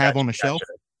 grandmother gotcha, would have gotcha, on a shelf.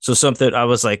 gotcha. So something, I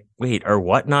was like, wait, are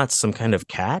whatnots some kind of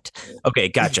cat? Okay,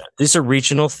 gotcha. These are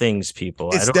regional things, people.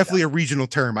 I It's don't know. definitely a regional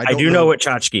term. I I don't do know know. what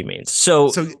tchotchke means. So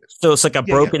So so it's like a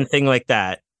yeah, broken thing like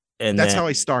that, and that's then how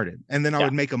I started. And then I yeah.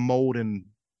 would make a mold,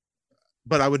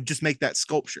 but I would just make that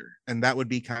sculpture. And that would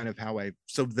be kind of how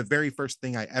so the very first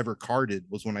thing I ever carded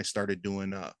was when I started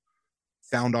doing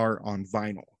found art on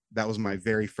vinyl. That was my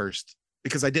very first,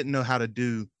 because I didn't know how to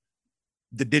do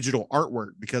the digital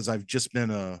artwork, because I've just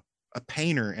been a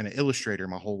painter and an illustrator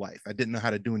my whole life. I didn't know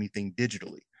how to do anything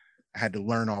digitally. I had to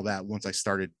learn all that once I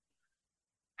started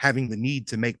having the need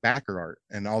to make backer art,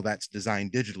 and all that's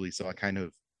designed digitally. So I kind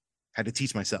of had to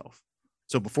teach myself.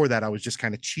 So before that, I was just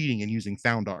kind of cheating and using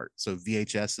found art. So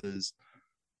VHSs,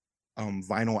 vinyl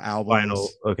Final.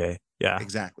 albums. Okay, yeah.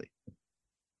 Exactly.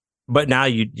 But now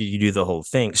you do the whole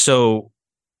thing. So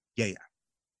Yeah, yeah.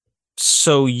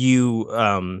 so you're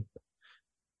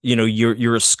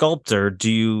a sculptor.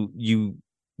 Do you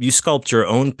sculpt your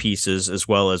own pieces as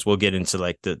well as, we'll get into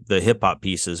like the hip hop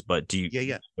pieces, but do Yeah,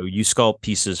 yeah. you sculpt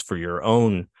pieces for your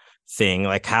own thing?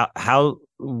 Like how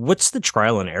what's the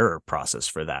trial and error process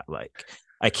for that? Like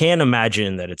I can't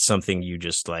imagine that it's something you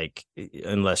just like,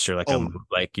 unless you're like Oh,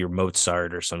 like your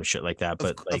Mozart or some shit like that.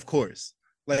 But of like, course.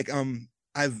 Like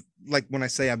I've like when I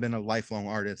say I've been a lifelong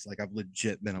artist, like I've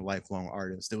legit been a lifelong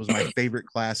artist. It was my favorite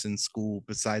class in school,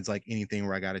 besides like anything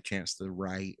where I got a chance to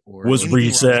write, or was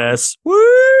anything where I was recess. Woo!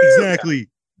 exactly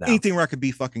No. anything where I could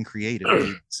be fucking creative,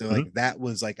 dude. So Mhm. like that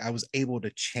was like I was able to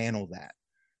channel that.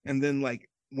 And then like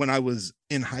when I was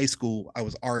in high school, I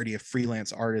was already a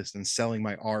freelance artist and selling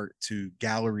my art to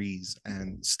galleries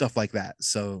and stuff like that.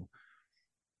 So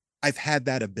I've had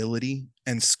that ability,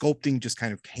 and sculpting just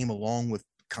kind of came along with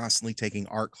constantly taking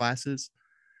art classes.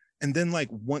 And then like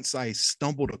once I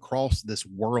stumbled across this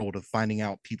world of finding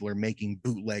out people are making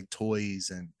bootleg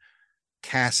toys and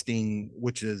casting,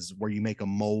 which is where you make a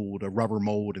rubber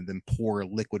mold, and then pour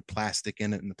liquid plastic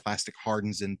in it, and the plastic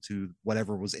hardens into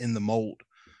whatever was in the mold.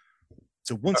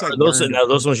 So once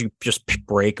those ones you just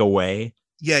break away.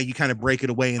 Yeah, you kind of break it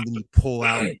away, and then you pull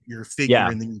out your figure,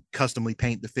 and then you customly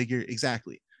paint the figure.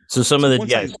 Exactly. So some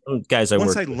guys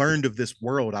once I learned of this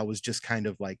world, I was just kind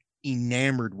of like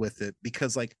enamored with it,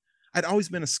 because like I'd always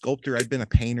been a sculptor, I'd been a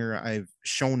painter, I've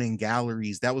shown in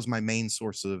galleries. That was my main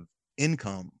source of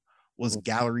income, was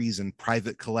galleries and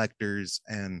private collectors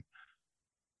and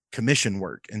commission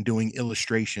work and doing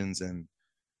illustrations. And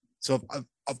so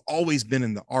I've always been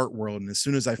in the art world. And as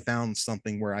soon as I found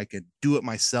something where I could do it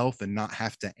myself and not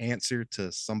have to answer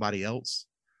to somebody else,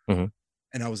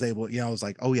 and I was able, I was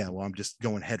like, oh yeah, well, I'm just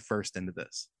going head first into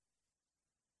this.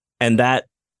 And that,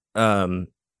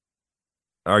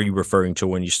 are you referring to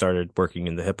when you started working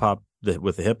in the hip hop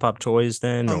with the hip hop toys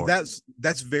then?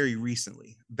 That's very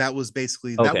recently. That was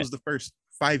basically, that was the first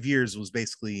 5 years was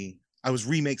basically, I was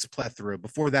Remakes Plethora.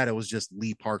 Before that, it was just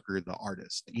Lee Parker, the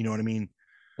artist. You know what I mean?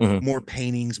 More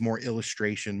paintings, more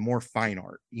illustration, more fine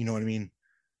art. You know what I mean?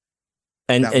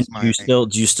 And do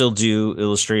you still do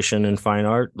illustration and fine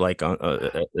art, like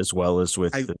as well as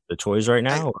with the toys right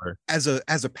now? Or as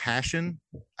a passion,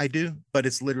 I do, but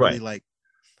it's literally like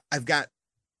I've got,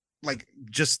 like,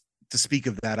 just to speak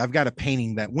of that, I've got a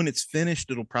painting that when it's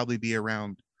finished, it'll probably be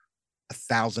around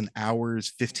 1,000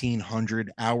 hours,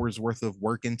 1,500 hours worth of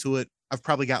work into it. I've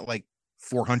probably got like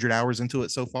 400 hours into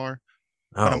it so far,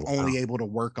 but I'm only able to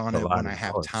work on it when I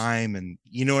have time, and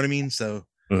you know what I mean? So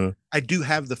I do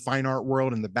have the fine art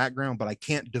world in the background, but I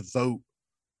can't devote.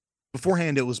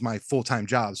 Beforehand, it was my full-time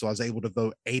job, so I was able to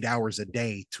devote 8 hours a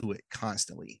day to it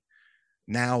constantly.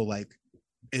 Now, like,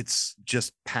 it's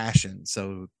just passion,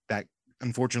 so that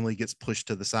unfortunately gets pushed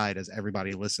to the side, as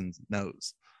everybody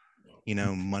knows.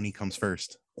 Money comes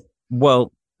first.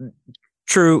 Well,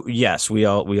 true. Yes, we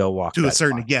all walk to a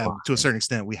certain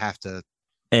extent. We have to.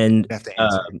 And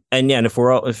and if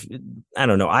I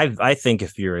don't know, I think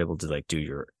if you're able to like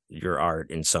do your art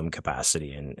in some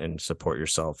capacity and support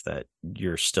yourself, that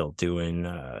you're still doing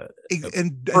and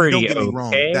pretty don't get me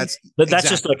wrong, that's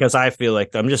just like, as I feel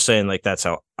like, I'm just saying, like, that's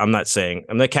how, I'm not saying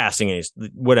I'm not casting any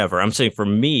whatever, I'm saying for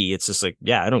me it's just like,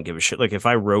 yeah, I don't give a shit. Like, if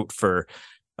I wrote for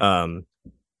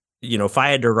if I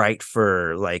had to write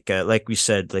for like we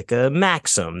said, like a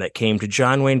Maxim that came to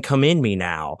John Wayne Come In Me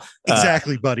Now.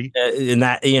 Exactly, buddy. And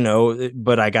that,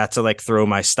 but I got to like throw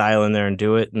my style in there and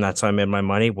do it. And that's how I made my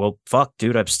money. Well, fuck,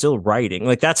 dude, I'm still writing.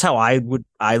 Like, that's how I look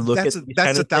at it.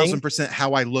 That's 1,000%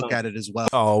 how I look at it as well.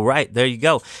 All right. There you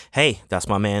go. Hey, that's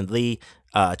my man, Lee.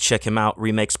 Check him out,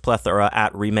 Remakes Plethora,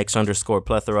 at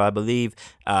Remakes_Plethora, I believe,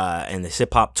 and the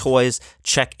hip hop toys.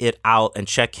 Check it out and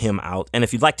check him out. And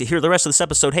if you'd like to hear the rest of this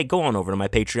episode, hey, go on over to my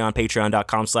Patreon,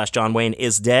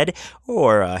 patreon.com/JohnWayneIsDead,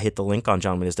 or hit the link on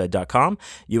johnwayneisdead.com.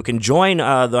 You can join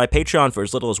my Patreon for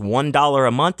as little as $1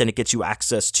 a month, and it gets you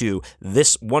access to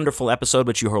this wonderful episode,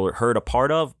 which you heard a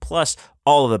part of, plus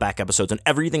all of the back episodes and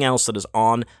everything else that is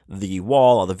on the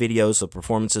wall, all the videos, the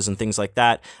performances, and things like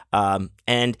that.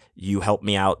 And you help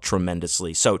me out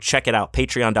tremendously. So check it out,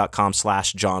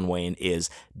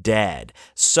 patreon.com/JohnWayneIsDead.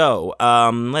 So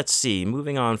let's see.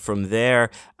 Moving on from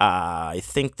there, I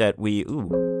think that we...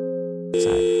 what's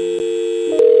that?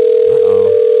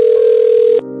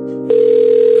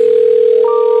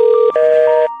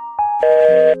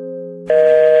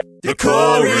 The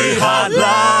Corey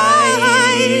Hotline!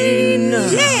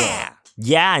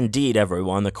 Yeah, indeed,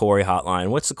 everyone. The Corey Hotline.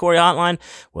 What's the Corey Hotline?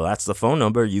 Well, that's the phone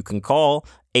number you can call.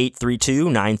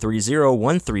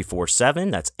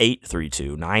 832-930-1347. That's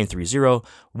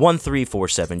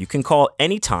 832-930-1347. You can call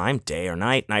anytime, day or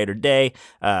night, night or day,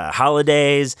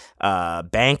 holidays,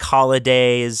 bank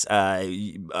holidays,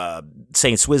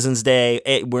 St. Swithin's Day.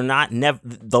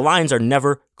 The lines are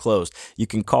never closed. You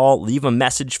can call, leave a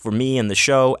message for me in the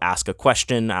show, ask a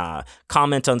question,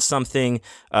 comment on something,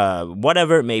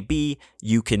 whatever it may be,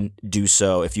 you can do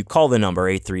so. If you call the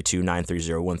number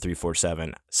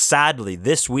 832-930-1347. Sadly,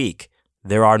 this week,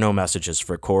 there are no messages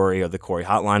for Corey or the Corey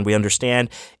Hotline. We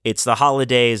understand it's the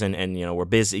holidays and we're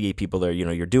busy. People are,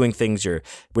 you're doing things, you're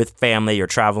with family, you're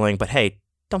traveling. But hey,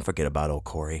 don't forget about old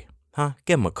Corey.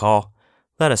 Give him a call.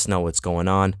 Let us know what's going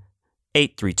on.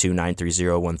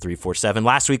 832-930-1347.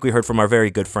 Last week, we heard from our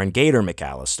very good friend Gator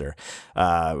McAllister,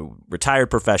 retired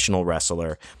professional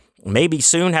wrestler. Maybe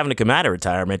soon having to come out of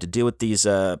retirement to deal with these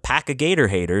pack of Gator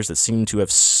haters that seem to have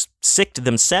sicked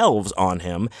themselves on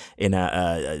him in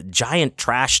a giant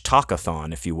trash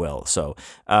talkathon, if you will. So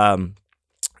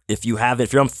if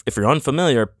you're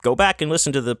unfamiliar, go back and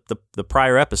listen to the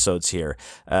prior episodes here.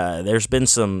 There's been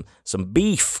some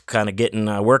beef kind of getting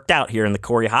worked out here in the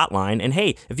Corey Hotline. And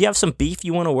hey, if you have some beef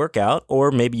you want to work out,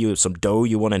 or maybe you have some dough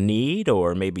you want to knead,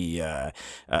 or maybe a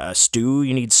stew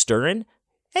you need stirring,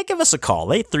 hey, give us a call.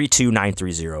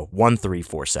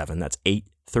 832-930-1347. That's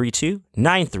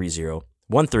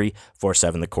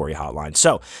 832-930-1347, the Corey Hotline.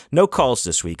 So no calls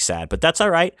this week, sad, but that's all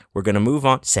right. We're going to move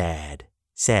on. Sad.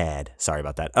 Sorry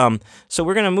about that. So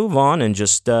we're going to move on and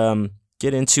just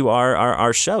get into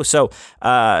our show. So,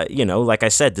 like I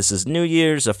said, this is New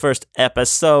Year's, the first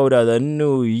episode of the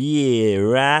new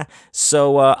year, right?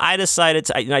 So I decided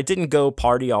I didn't go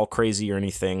party all crazy or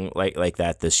anything like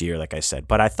that this year, like I said,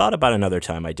 but I thought about another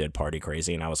time I did party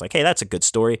crazy, and I was like, hey, that's a good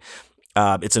story.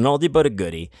 It's an oldie but a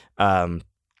goodie.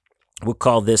 We'll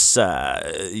call this,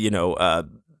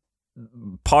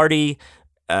 party,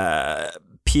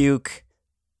 puke,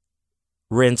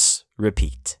 rinse,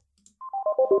 repeat.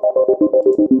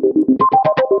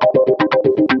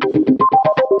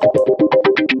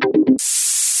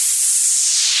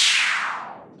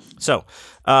 So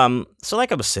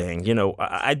like I was saying,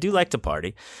 I do like to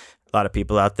party. A lot of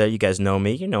people out there, you guys know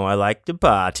me, I like to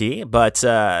party, but,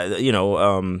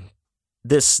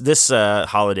 this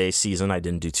holiday season, I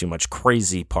didn't do too much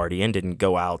crazy partying. Didn't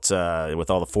go out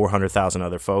with all the 400,000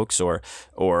 other folks, or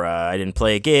I didn't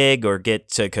play a gig or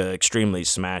get extremely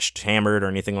hammered or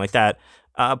anything like that.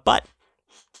 But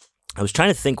I was trying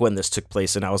to think when this took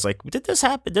place, and I was like, did this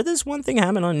happen? Did this one thing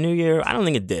happen on New Year? I don't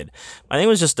think it did. I think it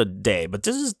was just a day. But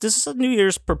this is a New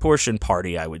Year's proportion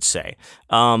party, I would say.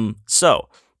 So.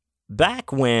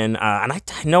 Back when, and I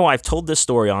know I've told this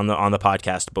story on the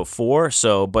podcast before,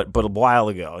 but a while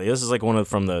ago. This is like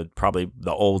probably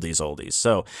the oldies.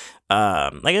 So,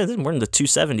 we're in the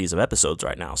 270s of episodes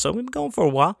right now, so we've been going for a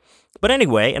while. But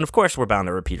anyway, and of course we're bound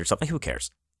to repeat or something. Who cares?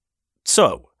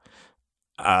 So,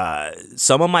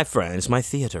 some of my friends, my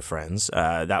theater friends,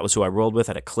 that was who I rolled with.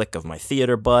 I had a clique of my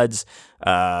theater buds.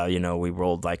 We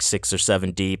rolled like 6 or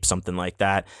 7 deep, something like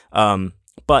that.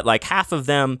 But like half of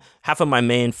my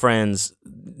main friends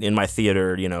in my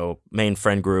theater, main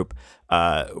friend group,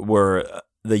 were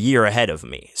the year ahead of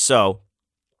me. So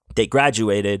they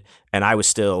graduated and I was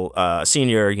still a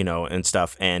senior, and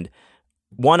stuff. And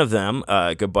one of them,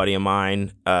 a good buddy of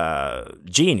mine,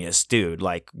 genius dude,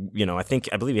 I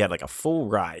believe he had like a full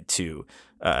ride to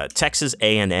Texas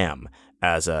A&M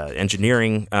as an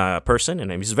engineering person,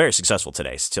 and he's very successful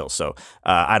today still. So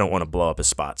I don't want to blow up his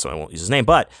spot, so I won't use his name.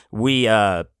 But he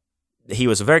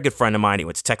was a very good friend of mine. He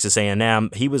went to Texas A&M.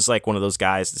 He was like one of those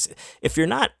guys. If you're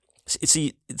not,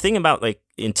 see, the thing about like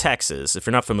in Texas, if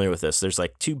you're not familiar with this, there's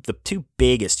like the two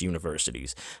biggest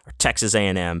universities are Texas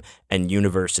A&M and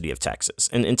University of Texas.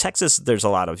 And in Texas, there's a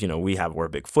lot of, we're a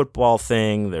big football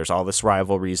thing. There's all this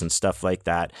rivalries and stuff like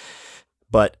that.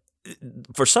 But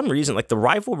for some reason, like the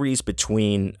rivalries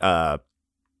between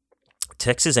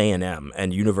Texas A&M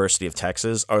and University of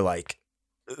Texas are like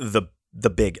the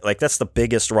big, like that's the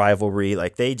biggest rivalry.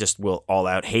 Like they just will all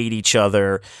out hate each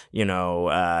other.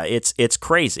 It's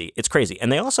crazy. It's crazy.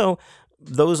 And they also,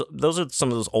 those are some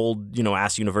of those old,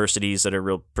 ass universities that are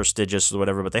real prestigious or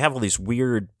whatever, but they have all these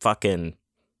weird fucking,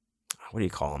 what do you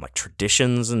call them? Like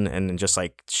traditions and just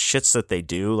like shits that they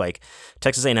do. Like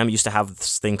Texas A&M used to have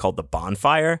this thing called the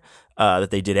bonfire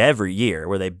that they did every year,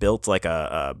 where they built like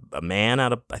a man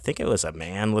out of, I think it was a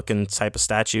man looking type of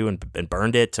statue and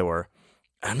burned it, or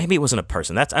maybe it wasn't a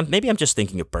person. Maybe I'm just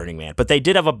thinking of Burning Man, but they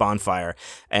did have a bonfire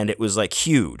and it was like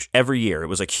huge every year. It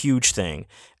was like huge thing.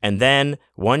 And then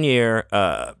one year,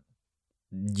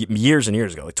 years and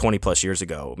years ago, like 20 plus years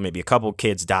ago, maybe a couple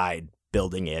kids died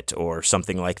building it or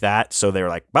something like that. So they were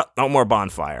like, well, no more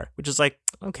bonfire, which is like,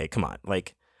 okay, come on.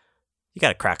 Like, you got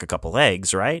to crack a couple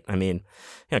eggs, right? I mean,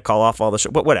 call off all the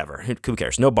shit, but whatever. Who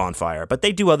cares? No bonfire. But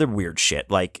they do other weird shit.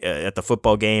 Like at the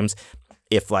football games,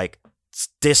 if like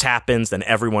this happens, then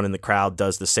everyone in the crowd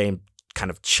does the same kind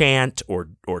of chant or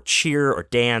cheer or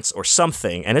dance or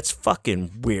something. And it's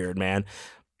fucking weird, man.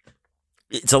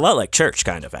 It's a lot like church,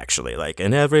 kind of, actually. Like,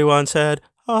 and everyone said,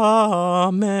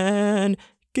 Amen.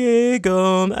 Gig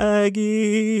 'em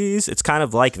Aggies. It's kind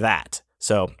of like that.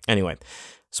 So anyway,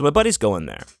 so my buddy's going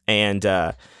there, and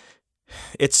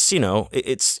it's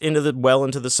it's into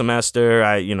the semester.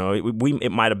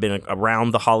 It might have been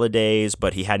around the holidays,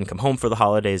 but he hadn't come home for the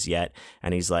holidays yet,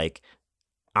 and he's like,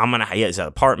 he has an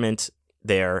apartment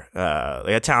there,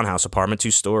 like a townhouse apartment,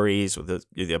 2 stories, with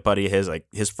a buddy of his, like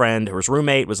his friend or his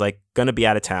roommate was like gonna be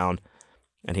out of town,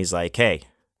 and he's like, hey.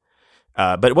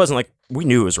 But it wasn't like, we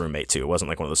knew his roommate too. It wasn't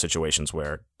like one of those situations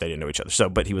where they didn't know each other. So,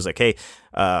 but he was like, hey,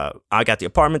 I got the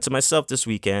apartment to myself this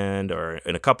weekend or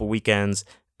in a couple weekends.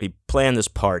 he planned this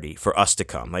party for us to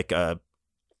come. Like a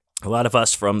lot of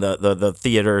us from the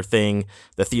theater thing,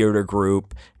 the theater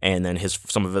group, and then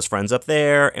some of his friends up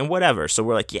there and whatever. So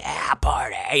we're like, yeah,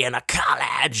 party in a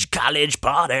college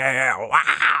party.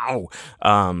 Wow.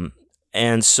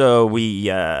 And so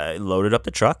we loaded up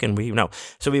the truck and we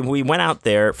went out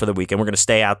there for the weekend. We're going to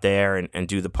stay out there and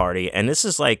do the party. And this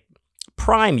is like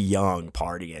prime young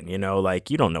partying, you know, like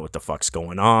you don't know what the fuck's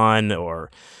going on or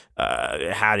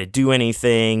how to do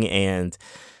anything. And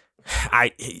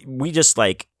I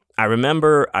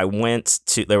remember I went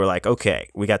to, they were like, okay,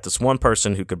 we got this one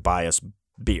person who could buy us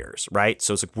beers, right?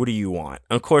 So it's like, what do you want?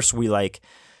 And of course we like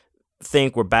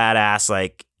think we're badass,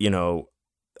 like, you know,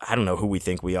 I don't know who we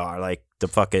think we are, like the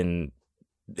fucking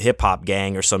hip hop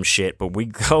gang or some shit, but we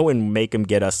go and make them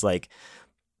get us like,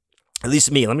 at least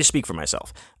me, let me speak for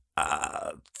myself,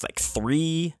 like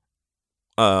 3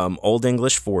 Old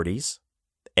English 40s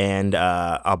and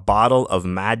a bottle of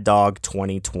Mad Dog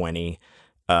 2020.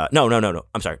 No.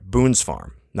 I'm sorry. Boone's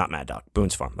Farm, not Mad Dog.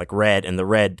 Boone's Farm, like red and the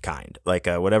red kind, like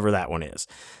whatever that one is.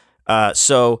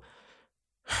 So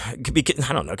I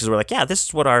don't know, because we're like, yeah, this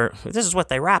is what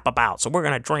they rap about, so we're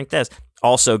gonna drink this.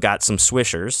 Also got some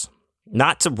Swishers,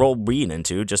 not to roll weed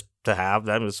into, just to have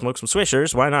them smoke some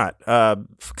Swishers. Why not?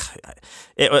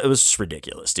 It was just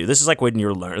ridiculous, dude. This is like when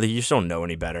you're learning, you just don't know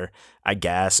any better, I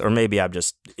guess, or maybe I'm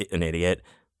just an idiot.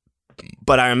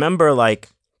 But I remember like,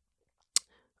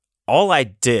 all I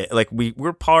did, like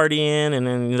we're partying and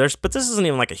then but this isn't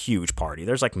even like a huge party.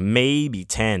 There's like maybe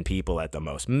 10 people at the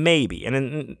most, maybe.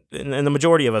 And the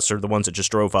majority of us are the ones that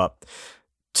just drove up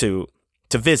to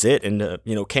visit and,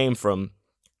 you know, came from,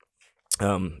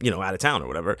 you know, out of town or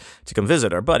whatever to come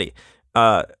visit our buddy.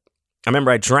 I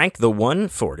remember I drank the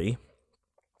 140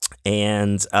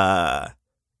 and,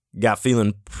 got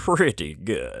feeling pretty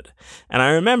good. And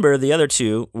I remember the other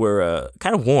 2 were,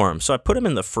 kind of warm. So I put them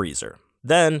in the freezer.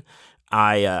 Then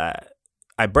I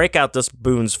break out this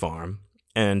Boone's Farm,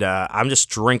 and I'm just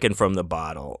drinking from the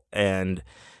bottle. And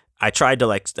I tried to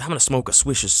I'm gonna smoke a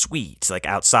Swisher Sweet like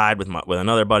outside with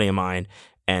another buddy of mine,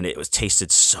 and it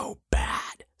tasted so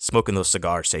bad. Smoking those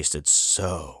cigars tasted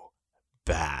so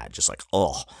bad, just like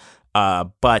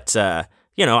But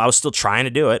you know, I was still trying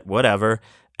to do it, whatever.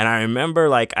 And I remember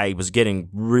like I was getting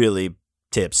really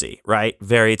tipsy, right,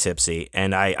 very tipsy,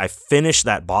 and I finished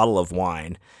that bottle of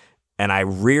wine. And I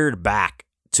reared back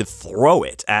to throw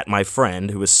it at my friend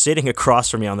who was sitting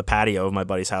across from me on the patio of my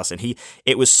buddy's house. And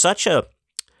it was such a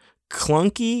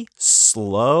clunky,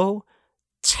 slow,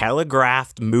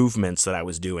 telegraphed movements that I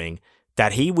was doing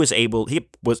that he was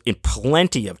in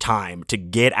plenty of time to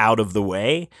get out of the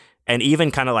way and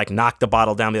even kind of like knock the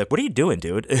bottle down and be like, what are you doing,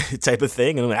 dude? type of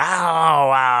thing. And I'm like,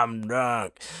 oh, I'm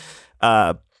drunk.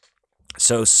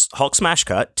 So Hulk smash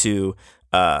cut to...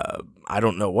 I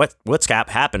don't know what's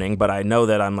happening, but I know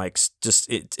that I'm like just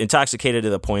intoxicated to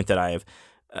the point that I've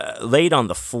laid on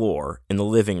the floor in the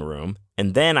living room,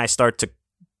 and then I start to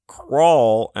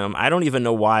crawl. I don't even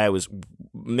know why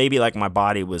maybe like my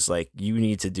body was like, you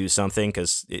need to do something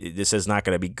because this is not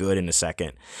going to be good in a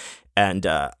second. And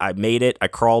I made it. I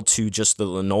crawled to just the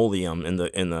linoleum in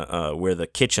the where the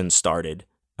kitchen started.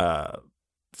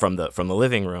 From the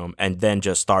living room, and then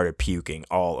just started puking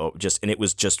all over, and it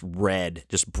was just red,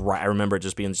 just bright. I remember it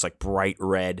just being just like bright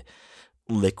red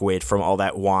liquid from all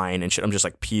that wine and shit. I'm just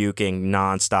like puking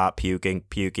nonstop, puking,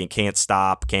 can't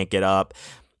stop, can't get up.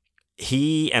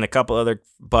 He and a couple other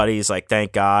buddies, like,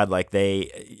 thank God, like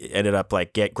they ended up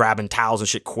like grabbing towels and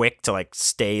shit quick to like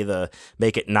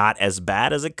make it not as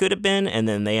bad as it could have been. And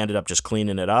then they ended up just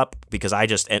cleaning it up because I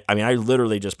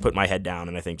literally just put my head down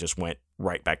and I think just went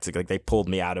right back to, like, they pulled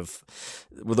me out of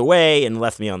the way and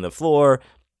left me on the floor.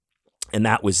 And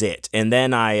that was it. And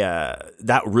then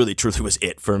that really truly was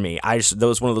it for me. That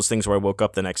was one of those things where I woke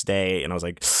up the next day and I was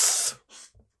like,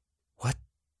 what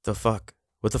the fuck?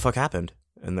 What the fuck happened?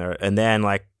 And then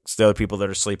like the other people that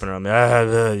are sleeping around me,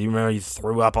 you remember you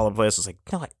threw up all the place? I was like,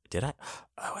 no, did I?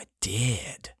 Oh, I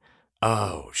did.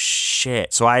 Oh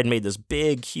shit. So I had made this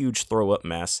big, huge throw up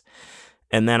mess.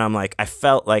 And then I'm like, I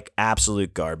felt like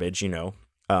absolute garbage, you know,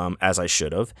 as I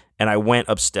should have. And I went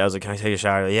upstairs. I was like, can I take a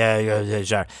shower? Yeah, you gotta take a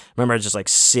shower. Remember, I was just like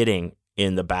sitting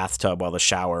in the bathtub while the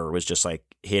shower was just like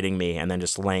hitting me, and then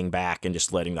just laying back and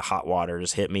just letting the hot water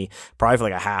just hit me probably for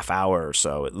like a half hour or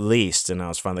so at least. And I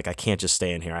was finally like, I can't just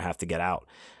stay in here. I have to get out.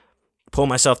 Pull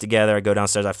myself together. I go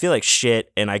downstairs. I feel like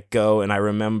shit. And I go and I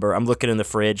remember I'm looking in the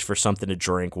fridge for something to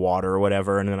drink, water or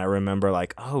whatever. And then I remember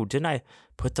like, oh, didn't I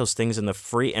put those things in the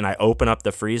free? And I open up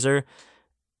the freezer,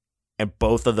 and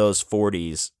both of those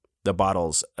 40s, the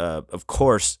bottles, of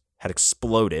course, had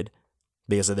exploded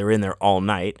because they were in there all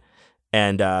night.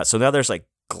 And so now there's like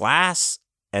glass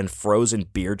and frozen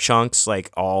beer chunks like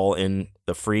all in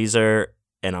the freezer.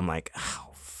 And I'm like, oh,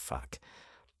 fuck.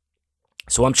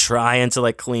 So I'm trying to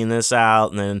like clean this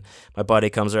out, and then my buddy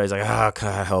comes over. He's like, "Oh, can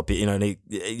I help you?" You know, and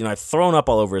I've thrown up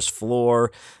all over his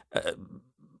floor.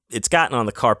 It's gotten on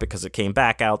the carpet because it came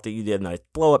back out that you did, and I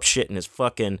blow up shit in his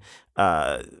fucking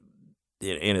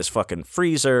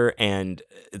freezer, and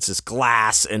it's this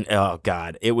glass, and oh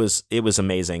god, it was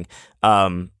amazing.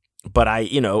 But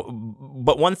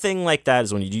but one thing like that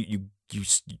is when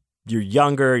you're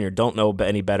younger and you don't know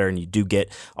any better, and you do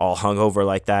get all hungover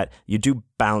like that, you do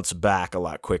bounce back a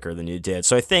lot quicker than you did.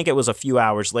 So I think it was a few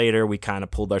hours later, we kind of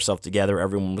pulled ourselves together.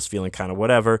 Everyone was feeling kind of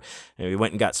whatever, and we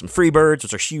went and got some Freebirds,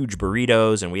 which are huge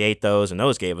burritos, and we ate those, and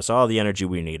those gave us all the energy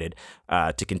we needed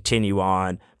to continue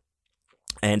on.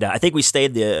 And I think we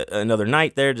stayed another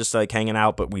night there, just like hanging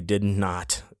out, but we did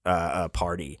not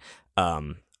party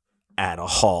at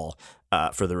all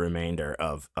for the remainder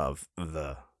of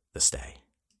the stay.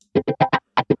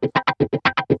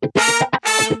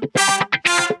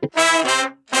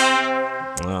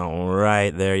 All right,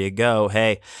 there you go.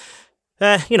 Hey,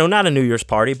 not a New Year's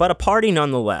party, but a party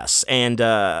nonetheless, and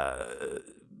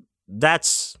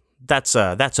that's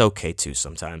okay too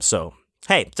sometimes. So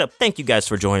hey, so thank you guys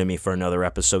for joining me for another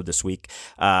episode this week.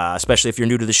 Especially if you're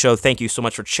new to the show, thank you so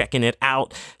much for checking it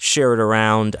out. Share it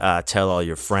around. Tell all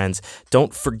your friends.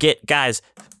 Don't forget, guys,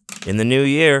 in the new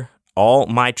year, all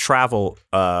my travel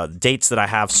dates that I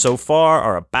have so far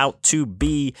are about to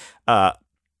be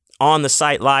on the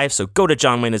site live. So go to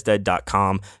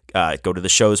johnwayneisdead.com. Go to the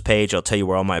shows page. I'll tell you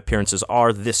where all my appearances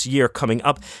are this year coming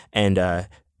up. And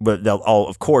but they'll all,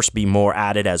 of course, be more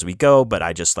added as we go. But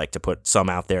I just like to put some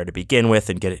out there to begin with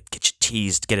and get you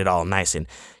teased, get it all nice, and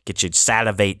get you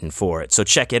salivating for it. So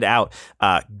check it out.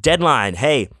 Deadline.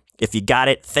 Hey, if you got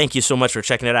it, thank you so much for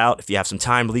checking it out. If you have some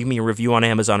time, leave me a review on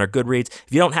Amazon or Goodreads. If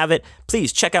you don't have it,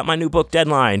 please check out my new book,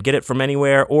 Deadline. Get it from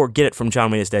anywhere, or get it from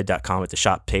johnwayneisdead.com at the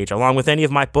shop page, along with any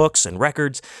of my books and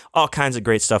records. All kinds of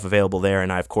great stuff available there,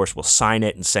 and I, of course, will sign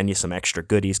it and send you some extra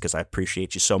goodies because I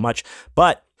appreciate you so much.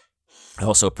 But I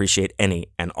also appreciate any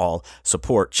and all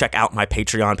support. Check out my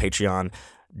Patreon,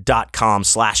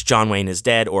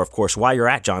 patreon.com/JohnWayneIsDead, or, of course, while you're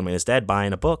at John Wayne is Dead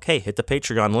buying a book, hey, hit the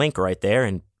Patreon link right there,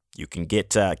 and you can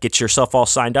get yourself all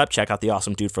signed up. Check out the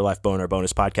Awesome Dude for Life Boner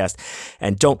Bonus podcast.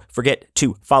 And don't forget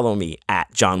to follow me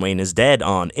at John Wayne is Dead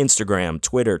on Instagram,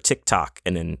 Twitter, TikTok,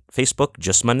 and then Facebook.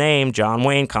 Just my name, John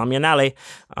Wayne Comunale.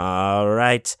 All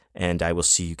right. And I will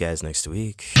see you guys next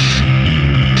week.